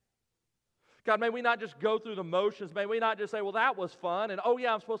 God, may we not just go through the motions. May we not just say, well, that was fun, and oh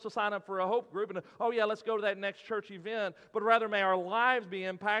yeah, I'm supposed to sign up for a hope group, and oh yeah, let's go to that next church event. But rather, may our lives be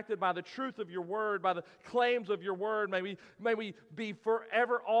impacted by the truth of your word, by the claims of your word. May we be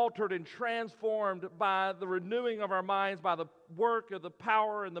forever altered and transformed by the renewing of our minds, by the work of the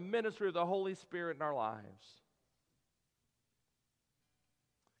power and the ministry of the Holy Spirit in our lives.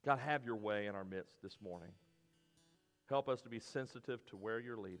 God, have your way in our midst this morning. Help us to be sensitive to where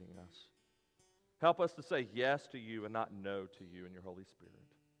you're leading us. Help us to say yes to you and not no to you in your Holy Spirit.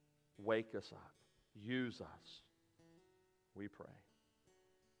 Wake us up. Use us. We pray.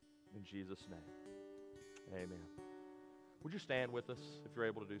 In Jesus' name, amen. Would you stand with us if you're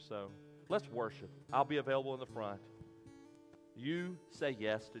able to do so? Let's worship. I'll be available in the front. You say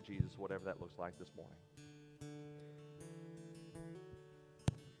yes to Jesus, whatever that looks like this morning.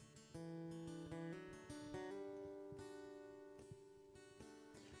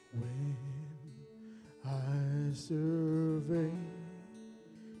 When I survey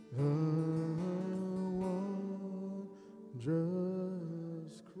the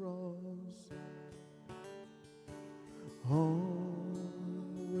wondrous cross on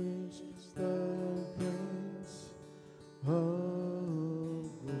which the Prince of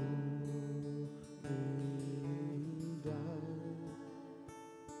Glory died,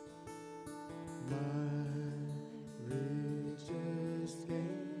 my richest gain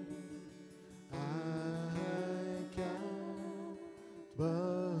but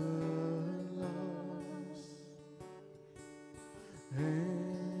loss,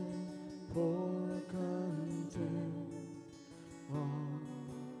 and pour content on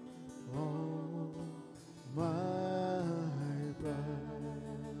all my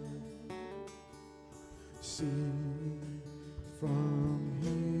pride. See from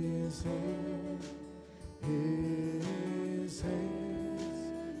his hand, his hands,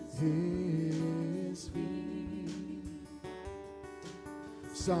 his feet,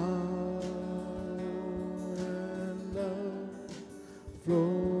 sorrow and love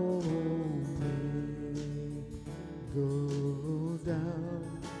flow me, go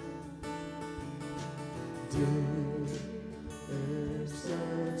down. Did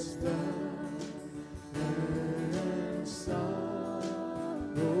such down and sorrow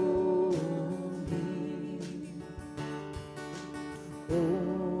me,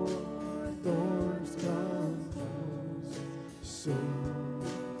 or thorns composed so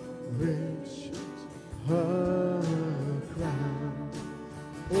rich a crown.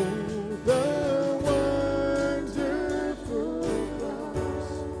 Oh,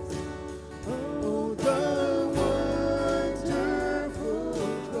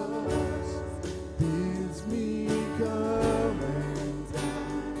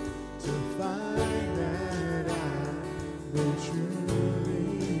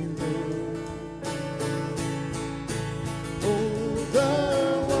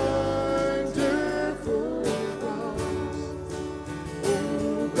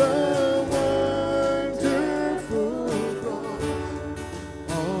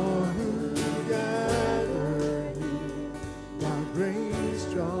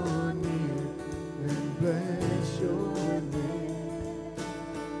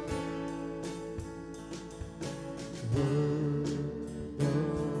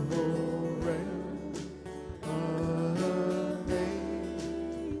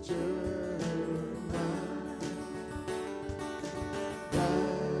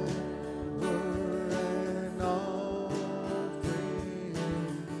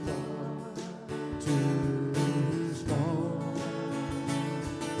 too strong.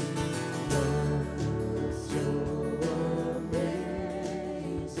 Love so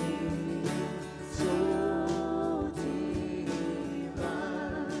amazing, so divine,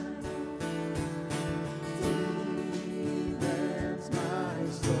 deepens my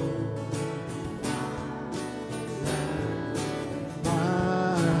soul.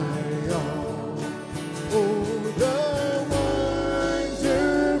 My all. Oh, the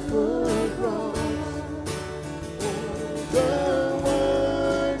wonderful cross. The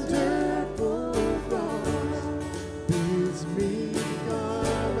wonderful cross bids me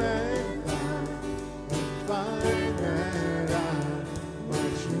come and find that I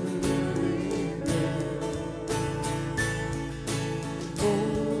might truly live.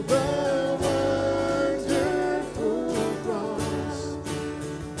 Oh, the wonderful cross.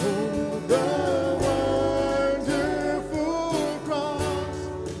 Oh, the wonderful cross.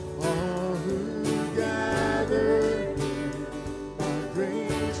 All who gather by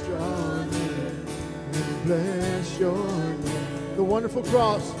grace draw near and bless your name. The wonderful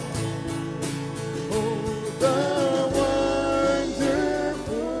cross. Oh, the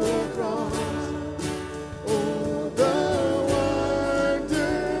wonderful cross. Oh, the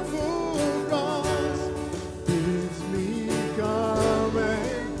wonderful cross bids me come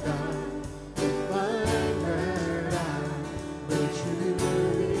and find that I may truly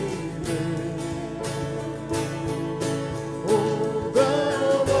live. Oh, the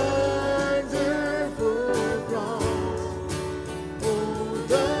wonderful cross. Oh,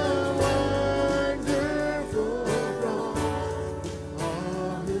 the wonderful cross.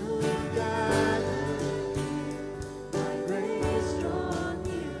 All who gather by grace draw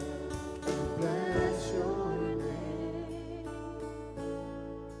near and bless your name.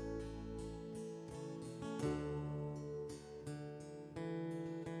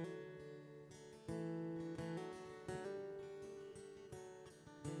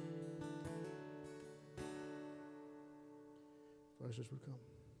 Ushers would come.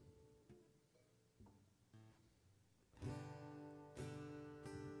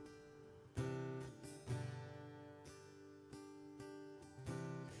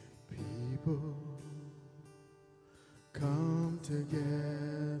 People come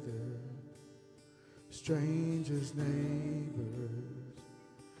together, strangers, neighbors,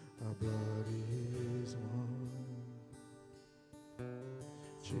 our blood is one.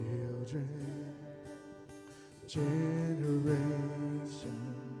 Children, generations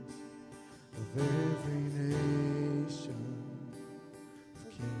of every nation, of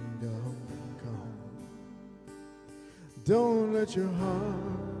kingdom come. Don't let your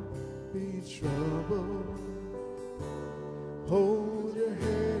heart be troubled. Hold your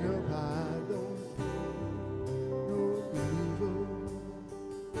head up high, don't fear no evil.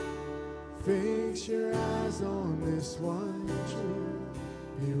 Fix your eyes on this one truth.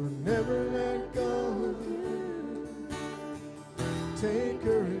 He will never let go of you. Take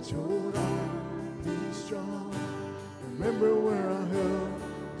courage, hold on, be strong. Remember where our help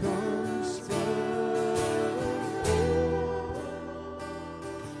comes from.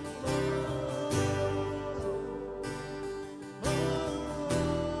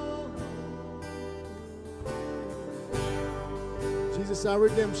 Jesus, our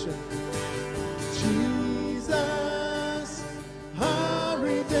redemption. Jesus, our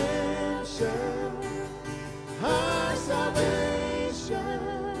redemption, our salvation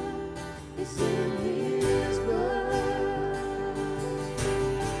is in His blood.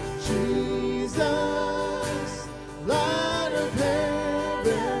 Jesus, light of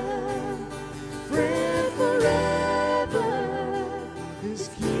heaven, friend forever, His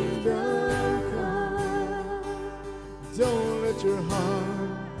kingdom come. Don't let your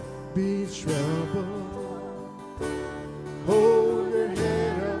heart be troubled. Hold your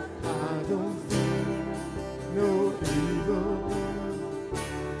head up high, don't fear no evil.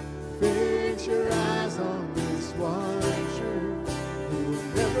 Fix your eyes on this one truth. He will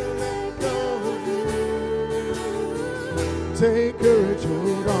never let go of you. Take courage,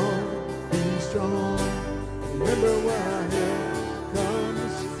 hold on, be strong. Remember where our help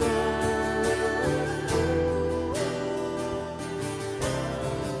comes from.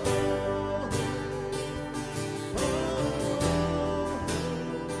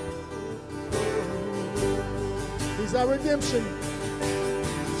 He's our redemption.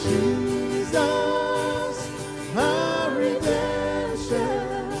 Jesus, our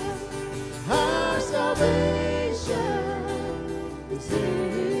redemption, our salvation is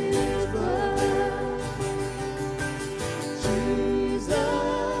in His blood. Jesus,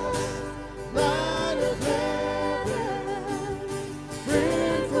 light of heaven,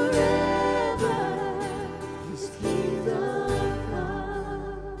 friend forever,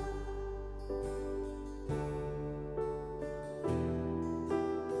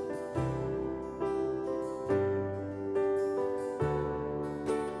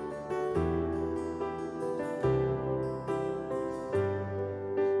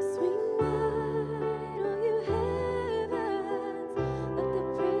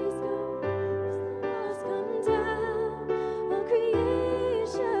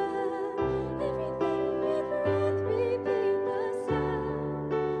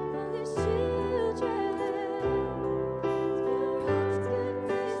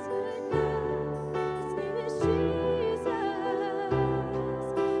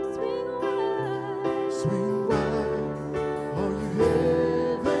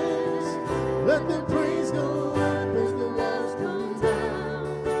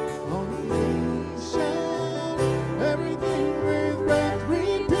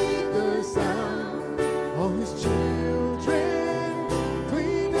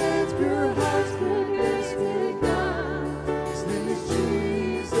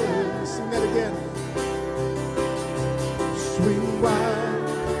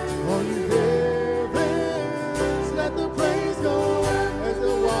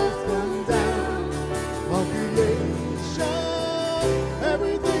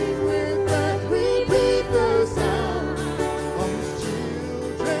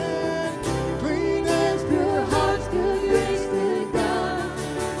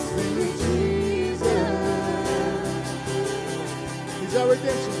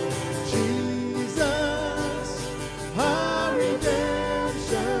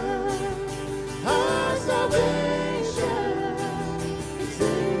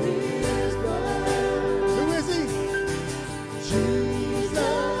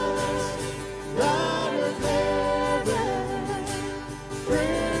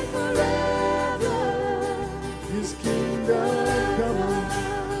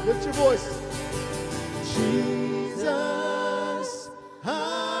 voices. Jesus,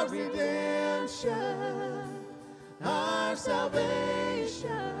 our redemption, our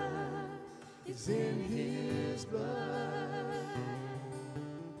salvation is in his blood.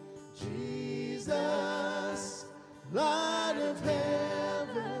 Jesus, light of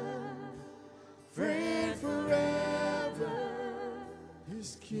heaven, friend forever,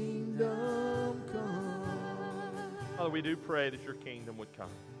 his kingdom come. Father, we do pray that your kingdom would come.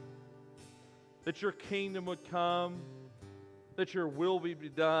 That your kingdom would come, that your will be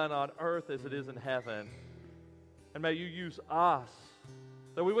done on earth as it is in heaven. And may you use us,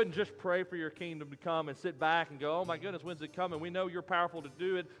 that we wouldn't just pray for your kingdom to come and sit back and go, oh my goodness, when's it coming? We know you're powerful to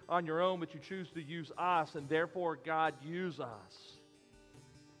do it on your own, but you choose to use us, and therefore, God, use us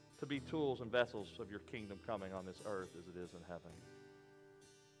to be tools and vessels of your kingdom coming on this earth as it is in heaven.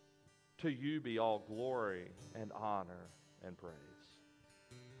 To you be all glory and honor and praise.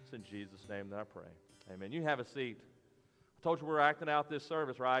 It's in Jesus' name that I pray. Amen. You have a seat. I told you we're acting out this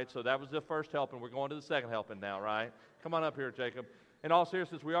service, right? So that was the first helping. We're going to the second helping now, right? Come on up here, Jacob. In all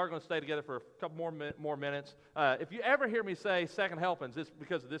seriousness, we are going to stay together for a couple more minutes. If you ever hear me say second helpings, it's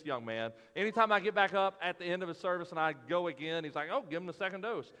because of this young man. Anytime I get back up at the end of a service and I go again, he's like, oh, give him the second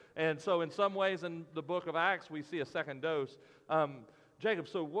dose. And so in some ways in the book of Acts, we see a second dose. Jacob,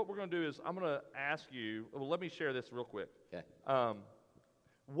 so what we're going to do is I'm going to ask you, well, let me share this real quick. Okay.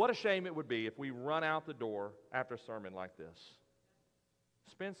 What a shame it would be if we run out the door after a sermon like this.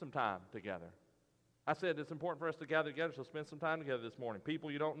 Spend some time together. I said it's important for us to gather together, so spend some time together this morning. People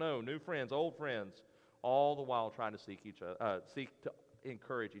you don't know, new friends, old friends, all the while trying to seek to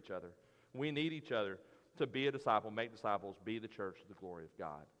encourage each other. We need each other to be a disciple, make disciples, be the church to the glory of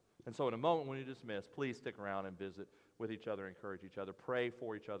God. And so in a moment when you dismiss, please stick around and visit with each other, encourage each other, pray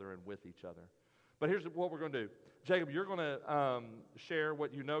for each other and with each other. But here's what we're going to do. Jacob, you're going to share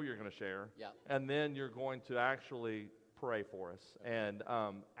what you know you're going to share, and then you're going to actually pray for us. And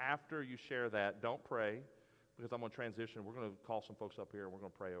after you share that, don't pray, because I'm going to transition. We're going to call some folks up here, and we're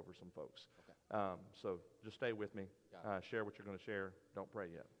going to pray over some folks. Okay. So just stay with me. Share what you're going to share. Don't pray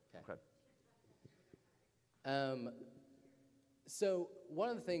yet. Okay. So one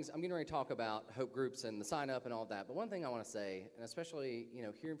of the things, I'm getting ready to talk about hope groups and the sign up and all that, but one thing I want to say, and especially,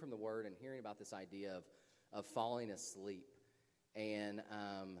 hearing from the Word and hearing about this idea of falling asleep, and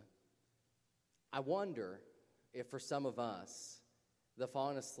I wonder if for some of us, the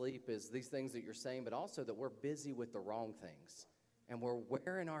falling asleep is these things that you're saying, but also that we're busy with the wrong things, and we're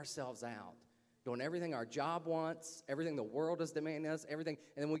wearing ourselves out, doing everything our job wants, everything the world is demanding us, everything,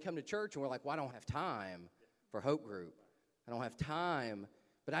 and then we come to church and we're like, well, I don't have time for hope group. I don't have time,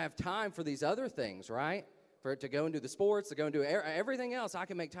 but I have time for these other things, right? For it to go and do the sports, to go and do everything else I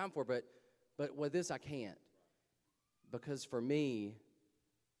can make time for, but with this I can't. Because for me,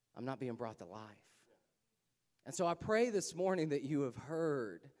 I'm not being brought to life. And so I pray this morning that you have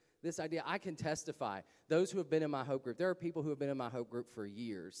heard this idea. I can testify. Those who have been in my hope group, there are people who have been in my hope group for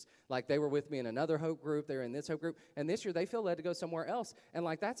years. Like they were with me in another hope group, they were in this hope group, and this year they feel led to go somewhere else. And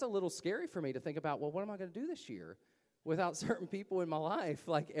like that's a little scary for me to think about, well, what am I going to do this year without certain people in my life,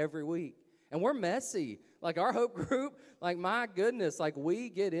 like every week? And we're messy. Like our hope group, like my goodness, like we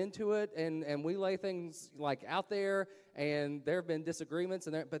get into it and we lay things like out there, and there have been disagreements,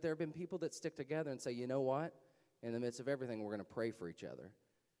 but there have been people that stick together and say, you know what? In the midst of everything, we're going to pray for each other.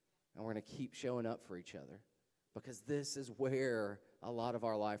 And we're going to keep showing up for each other. Because this is where a lot of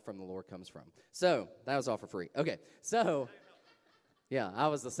our life from the Lord comes from. So, that was all for free. Okay, so, yeah, I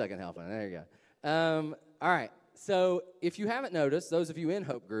was the second helping. There you go. All right, so if you haven't noticed, those of you in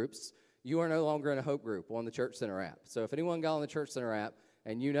hope groups, you are no longer in a hope group on the Church Center app. So if anyone got on the Church Center app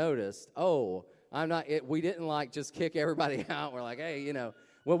and you noticed, we didn't like just kick everybody out. We're like, hey,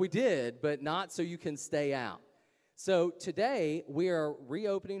 well, we did, but not so you can stay out. So today, we are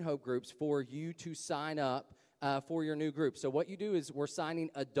reopening hope groups for you to sign up for your new group. So what you do is we're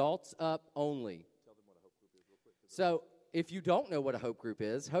signing adults up only. Tell them what a hope group is real quick. So if you don't know what a hope group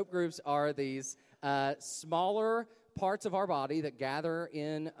is, hope groups are these smaller parts of our body that gather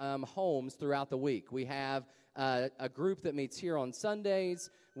in homes throughout the week. We have a group that meets here on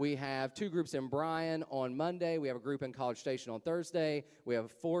Sundays. We have 2 groups in Bryan on Monday. We have a group in College Station on Thursday. We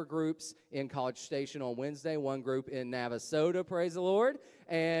have 4 groups in College Station on Wednesday, 1 group in Navasota, praise the Lord.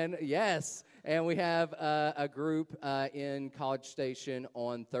 And yes, and we have a group in College Station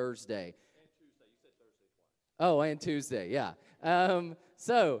on Thursday. And Tuesday. You said Thursday twice. Oh, and Tuesday, yeah.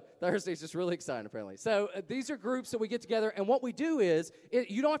 So Thursday's just really exciting, apparently. So these are groups that we get together, and what we do is,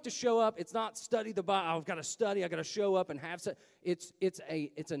 you don't have to show up. It's not study the Bible. I've got to study. I've got to show up and have.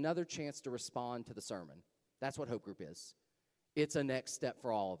 It's another chance to respond to the sermon. That's what Hope Group is. It's a next step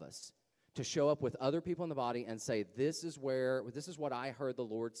for all of us. to show up with other people in the body and say, this is what I heard the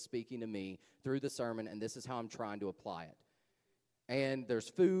Lord speaking to me through the sermon, and this is how I'm trying to apply it. And there's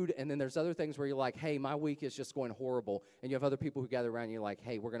food, and then there's other things where you're like, hey, my week is just going horrible, and you have other people who gather around and you're like,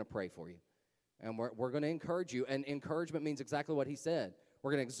 hey, we're going to pray for you, and we're going to encourage you, and encouragement means exactly what he said.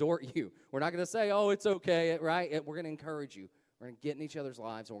 We're going to exhort you. We're not going to say, oh, it's okay, right? We're going to encourage you. We're going to get in each other's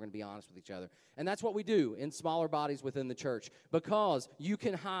lives, and we're going to be honest with each other. And that's what we do in smaller bodies within the church, because you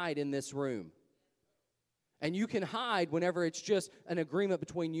can hide in this room. And you can hide whenever it's just an agreement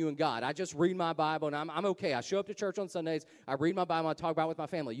between you and God. I just read my Bible, and I'm okay. I show up to church on Sundays. I read my Bible. I talk about it with my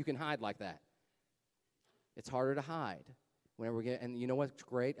family. You can hide like that. It's harder to hide whenever we get. And you know what's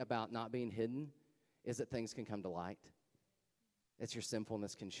great about not being hidden is that things can come to light. It's your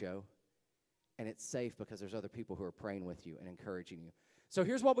sinfulness can show. And it's safe because there's other people who are praying with you and encouraging you. So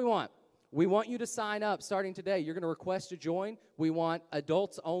here's what we want. We want you to sign up starting today. You're going to request to join. We want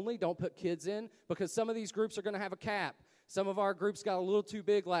adults only. Don't put kids in, because some of these groups are going to have a cap. Some of our groups got a little too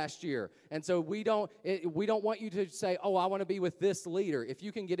big last year. And so we don't want you to say, oh, I want to be with this leader. If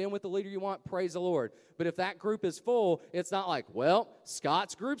you can get in with the leader you want, praise the Lord. But if that group is full, it's not like, well,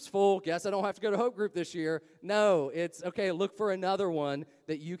 Scott's group's full. Guess I don't have to go to Hope Group this year. No, it's, okay, look for another one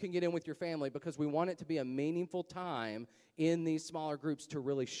that you can get in with your family, because we want it to be a meaningful time in these smaller groups to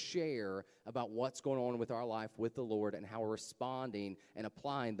really share about what's going on with our life with the Lord and how we're responding and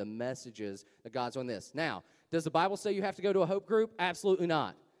applying the messages that God's on this. Now, does the Bible say you have to go to a Hope group? Absolutely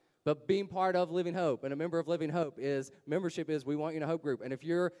not. But being part of Living Hope and a member of Living Hope membership is we want you in a Hope group. And if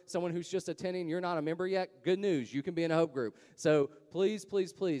you're someone who's just attending, you're not a member yet, good news, you can be in a Hope group. So please,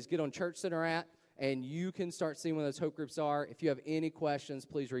 please, please get on Church Center at, and you can start seeing what those Hope groups are. If you have any questions,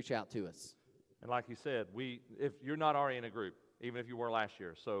 please reach out to us. And like you said, if you're not already in a group, even if you were last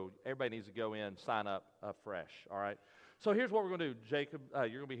year, so everybody needs to go in, sign up fresh, all right? So here's what we're going to do. Jacob, you're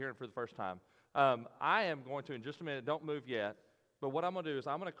going to be hearing for the first time. I am going to, in just a minute, don't move yet, but what I'm going to do is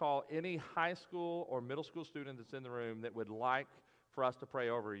I'm going to call any high school or middle school student that's in the room that would like for us to pray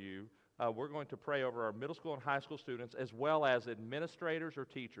over you. We're going to pray over our middle school and high school students, as well as administrators or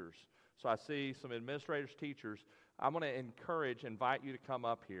teachers. So I see some administrators, teachers. I'm going to invite you to come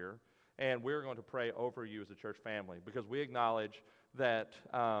up here. And we're going to pray over you as a church family, because we acknowledge that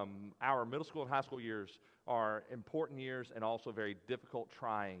our middle school and high school years are important years and also very difficult,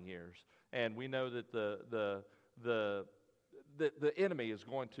 trying years. And we know that the enemy is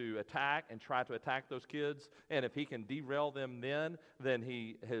going to attack and try to attack those kids. And if he can derail them then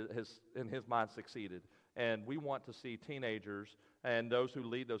he has, in his mind, succeeded. And we want to see teenagers and those who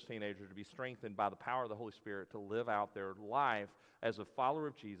lead those teenagers to be strengthened by the power of the Holy Spirit to live out their life as a follower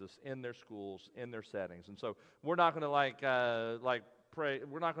of Jesus in their schools, in their settings. And so we're not going to pray.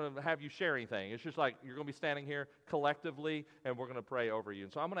 We're not going to have you share anything. It's just like you're going to be standing here collectively, and we're going to pray over you.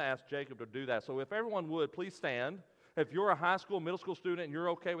 And so I'm going to ask Jacob to do that. So if everyone would, please stand. If you're a high school, middle school student, and you're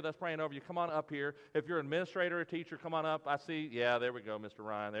okay with us praying over you, come on up here. If you're an administrator or teacher, come on up. I see, yeah, there we go, Mr.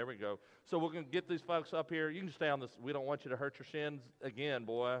 Ryan, there we go. So we're going to get these folks up here. You can stay on this. We don't want you to hurt your shins again,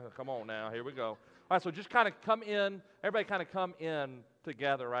 boy. Come on now, here we go. All right, so just kind of come in. Everybody kind of come in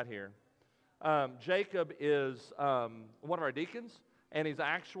together right here. Jacob is one of our deacons, and he's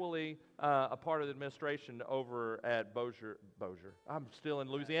actually a part of the administration over at Bossier. I'm still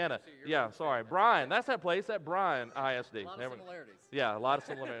in Louisiana. Yeah, sorry. Bryan, that's that place, that Bryan ISD. A lot of similarities. Yeah, a lot of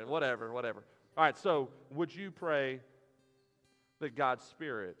similarities. Whatever. All right, so would you pray that God's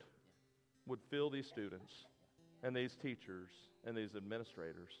Spirit would fill these students and these teachers and these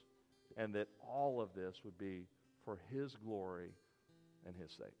administrators, and that all of this would be for His glory and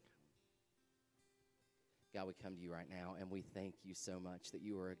His sake? God, we come to you right now, and we thank you so much that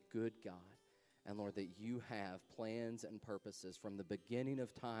you are a good God. And, Lord, that you have plans and purposes from the beginning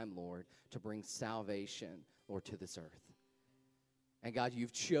of time, Lord, to bring salvation, Lord, to this earth. And, God,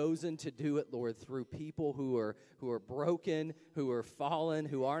 you've chosen to do it, Lord, through people who are broken, who are fallen,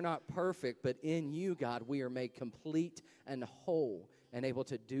 who are not perfect. But in you, God, we are made complete and whole and able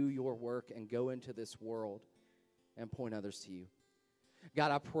to do your work and go into this world and point others to you.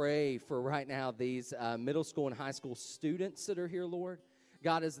 God, I pray for right now these middle school and high school students that are here, Lord.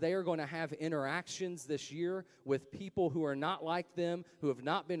 God, as they are going to have interactions this year with people who are not like them, who have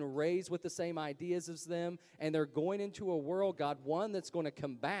not been raised with the same ideas as them, and they're going into a world, God, one, that's going to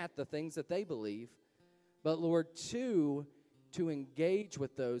combat the things that they believe, but, Lord, two, to engage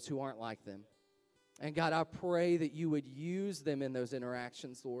with those who aren't like them. And, God, I pray that you would use them in those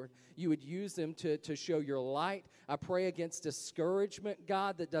interactions, Lord. You would use them to show your light. I pray against discouragement,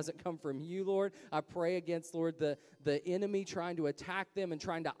 God, that doesn't come from you, Lord. I pray against, Lord, the enemy trying to attack them and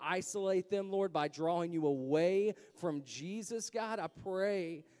trying to isolate them, Lord, by drawing you away from Jesus, God. I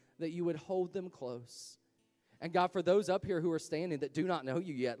pray that you would hold them close. And God, for those up here who are standing that do not know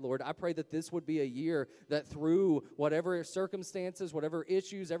you yet, Lord, I pray that this would be a year that through whatever circumstances, whatever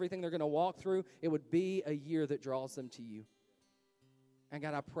issues, everything they're going to walk through, it would be a year that draws them to you. And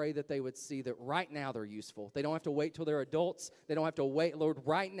God, I pray that they would see that right now they're useful. They don't have to wait till they're adults. They don't have to wait, Lord,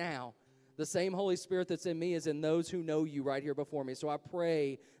 right now. The same Holy Spirit that's in me is in those who know you right here before me. So I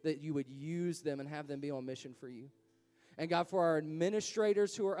pray that you would use them and have them be on mission for you. And God, for our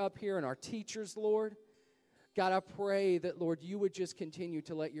administrators who are up here and our teachers, Lord, God, I pray that, Lord, you would just continue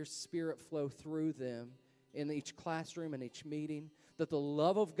to let your Spirit flow through them in each classroom and each meeting, that the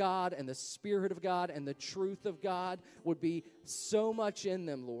love of God and the Spirit of God and the truth of God would be so much in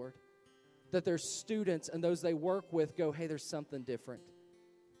them, Lord, that their students and those they work with go, hey, there's something different.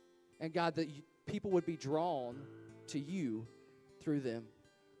 And God, that people would be drawn to you through them.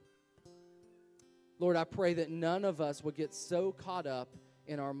 Lord, I pray that none of us would get so caught up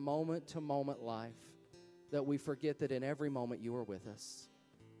in our moment-to-moment life that we forget that in every moment you are with us.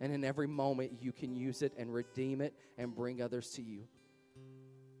 And in every moment you can use it and redeem it and bring others to you.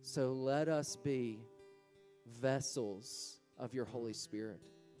 So let us be vessels of your Holy Spirit.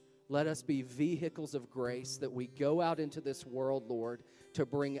 Let us be vehicles of grace that we go out into this world, Lord, to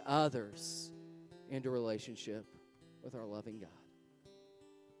bring others into relationship with our loving God.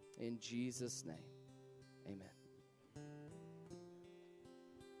 In Jesus' name, amen.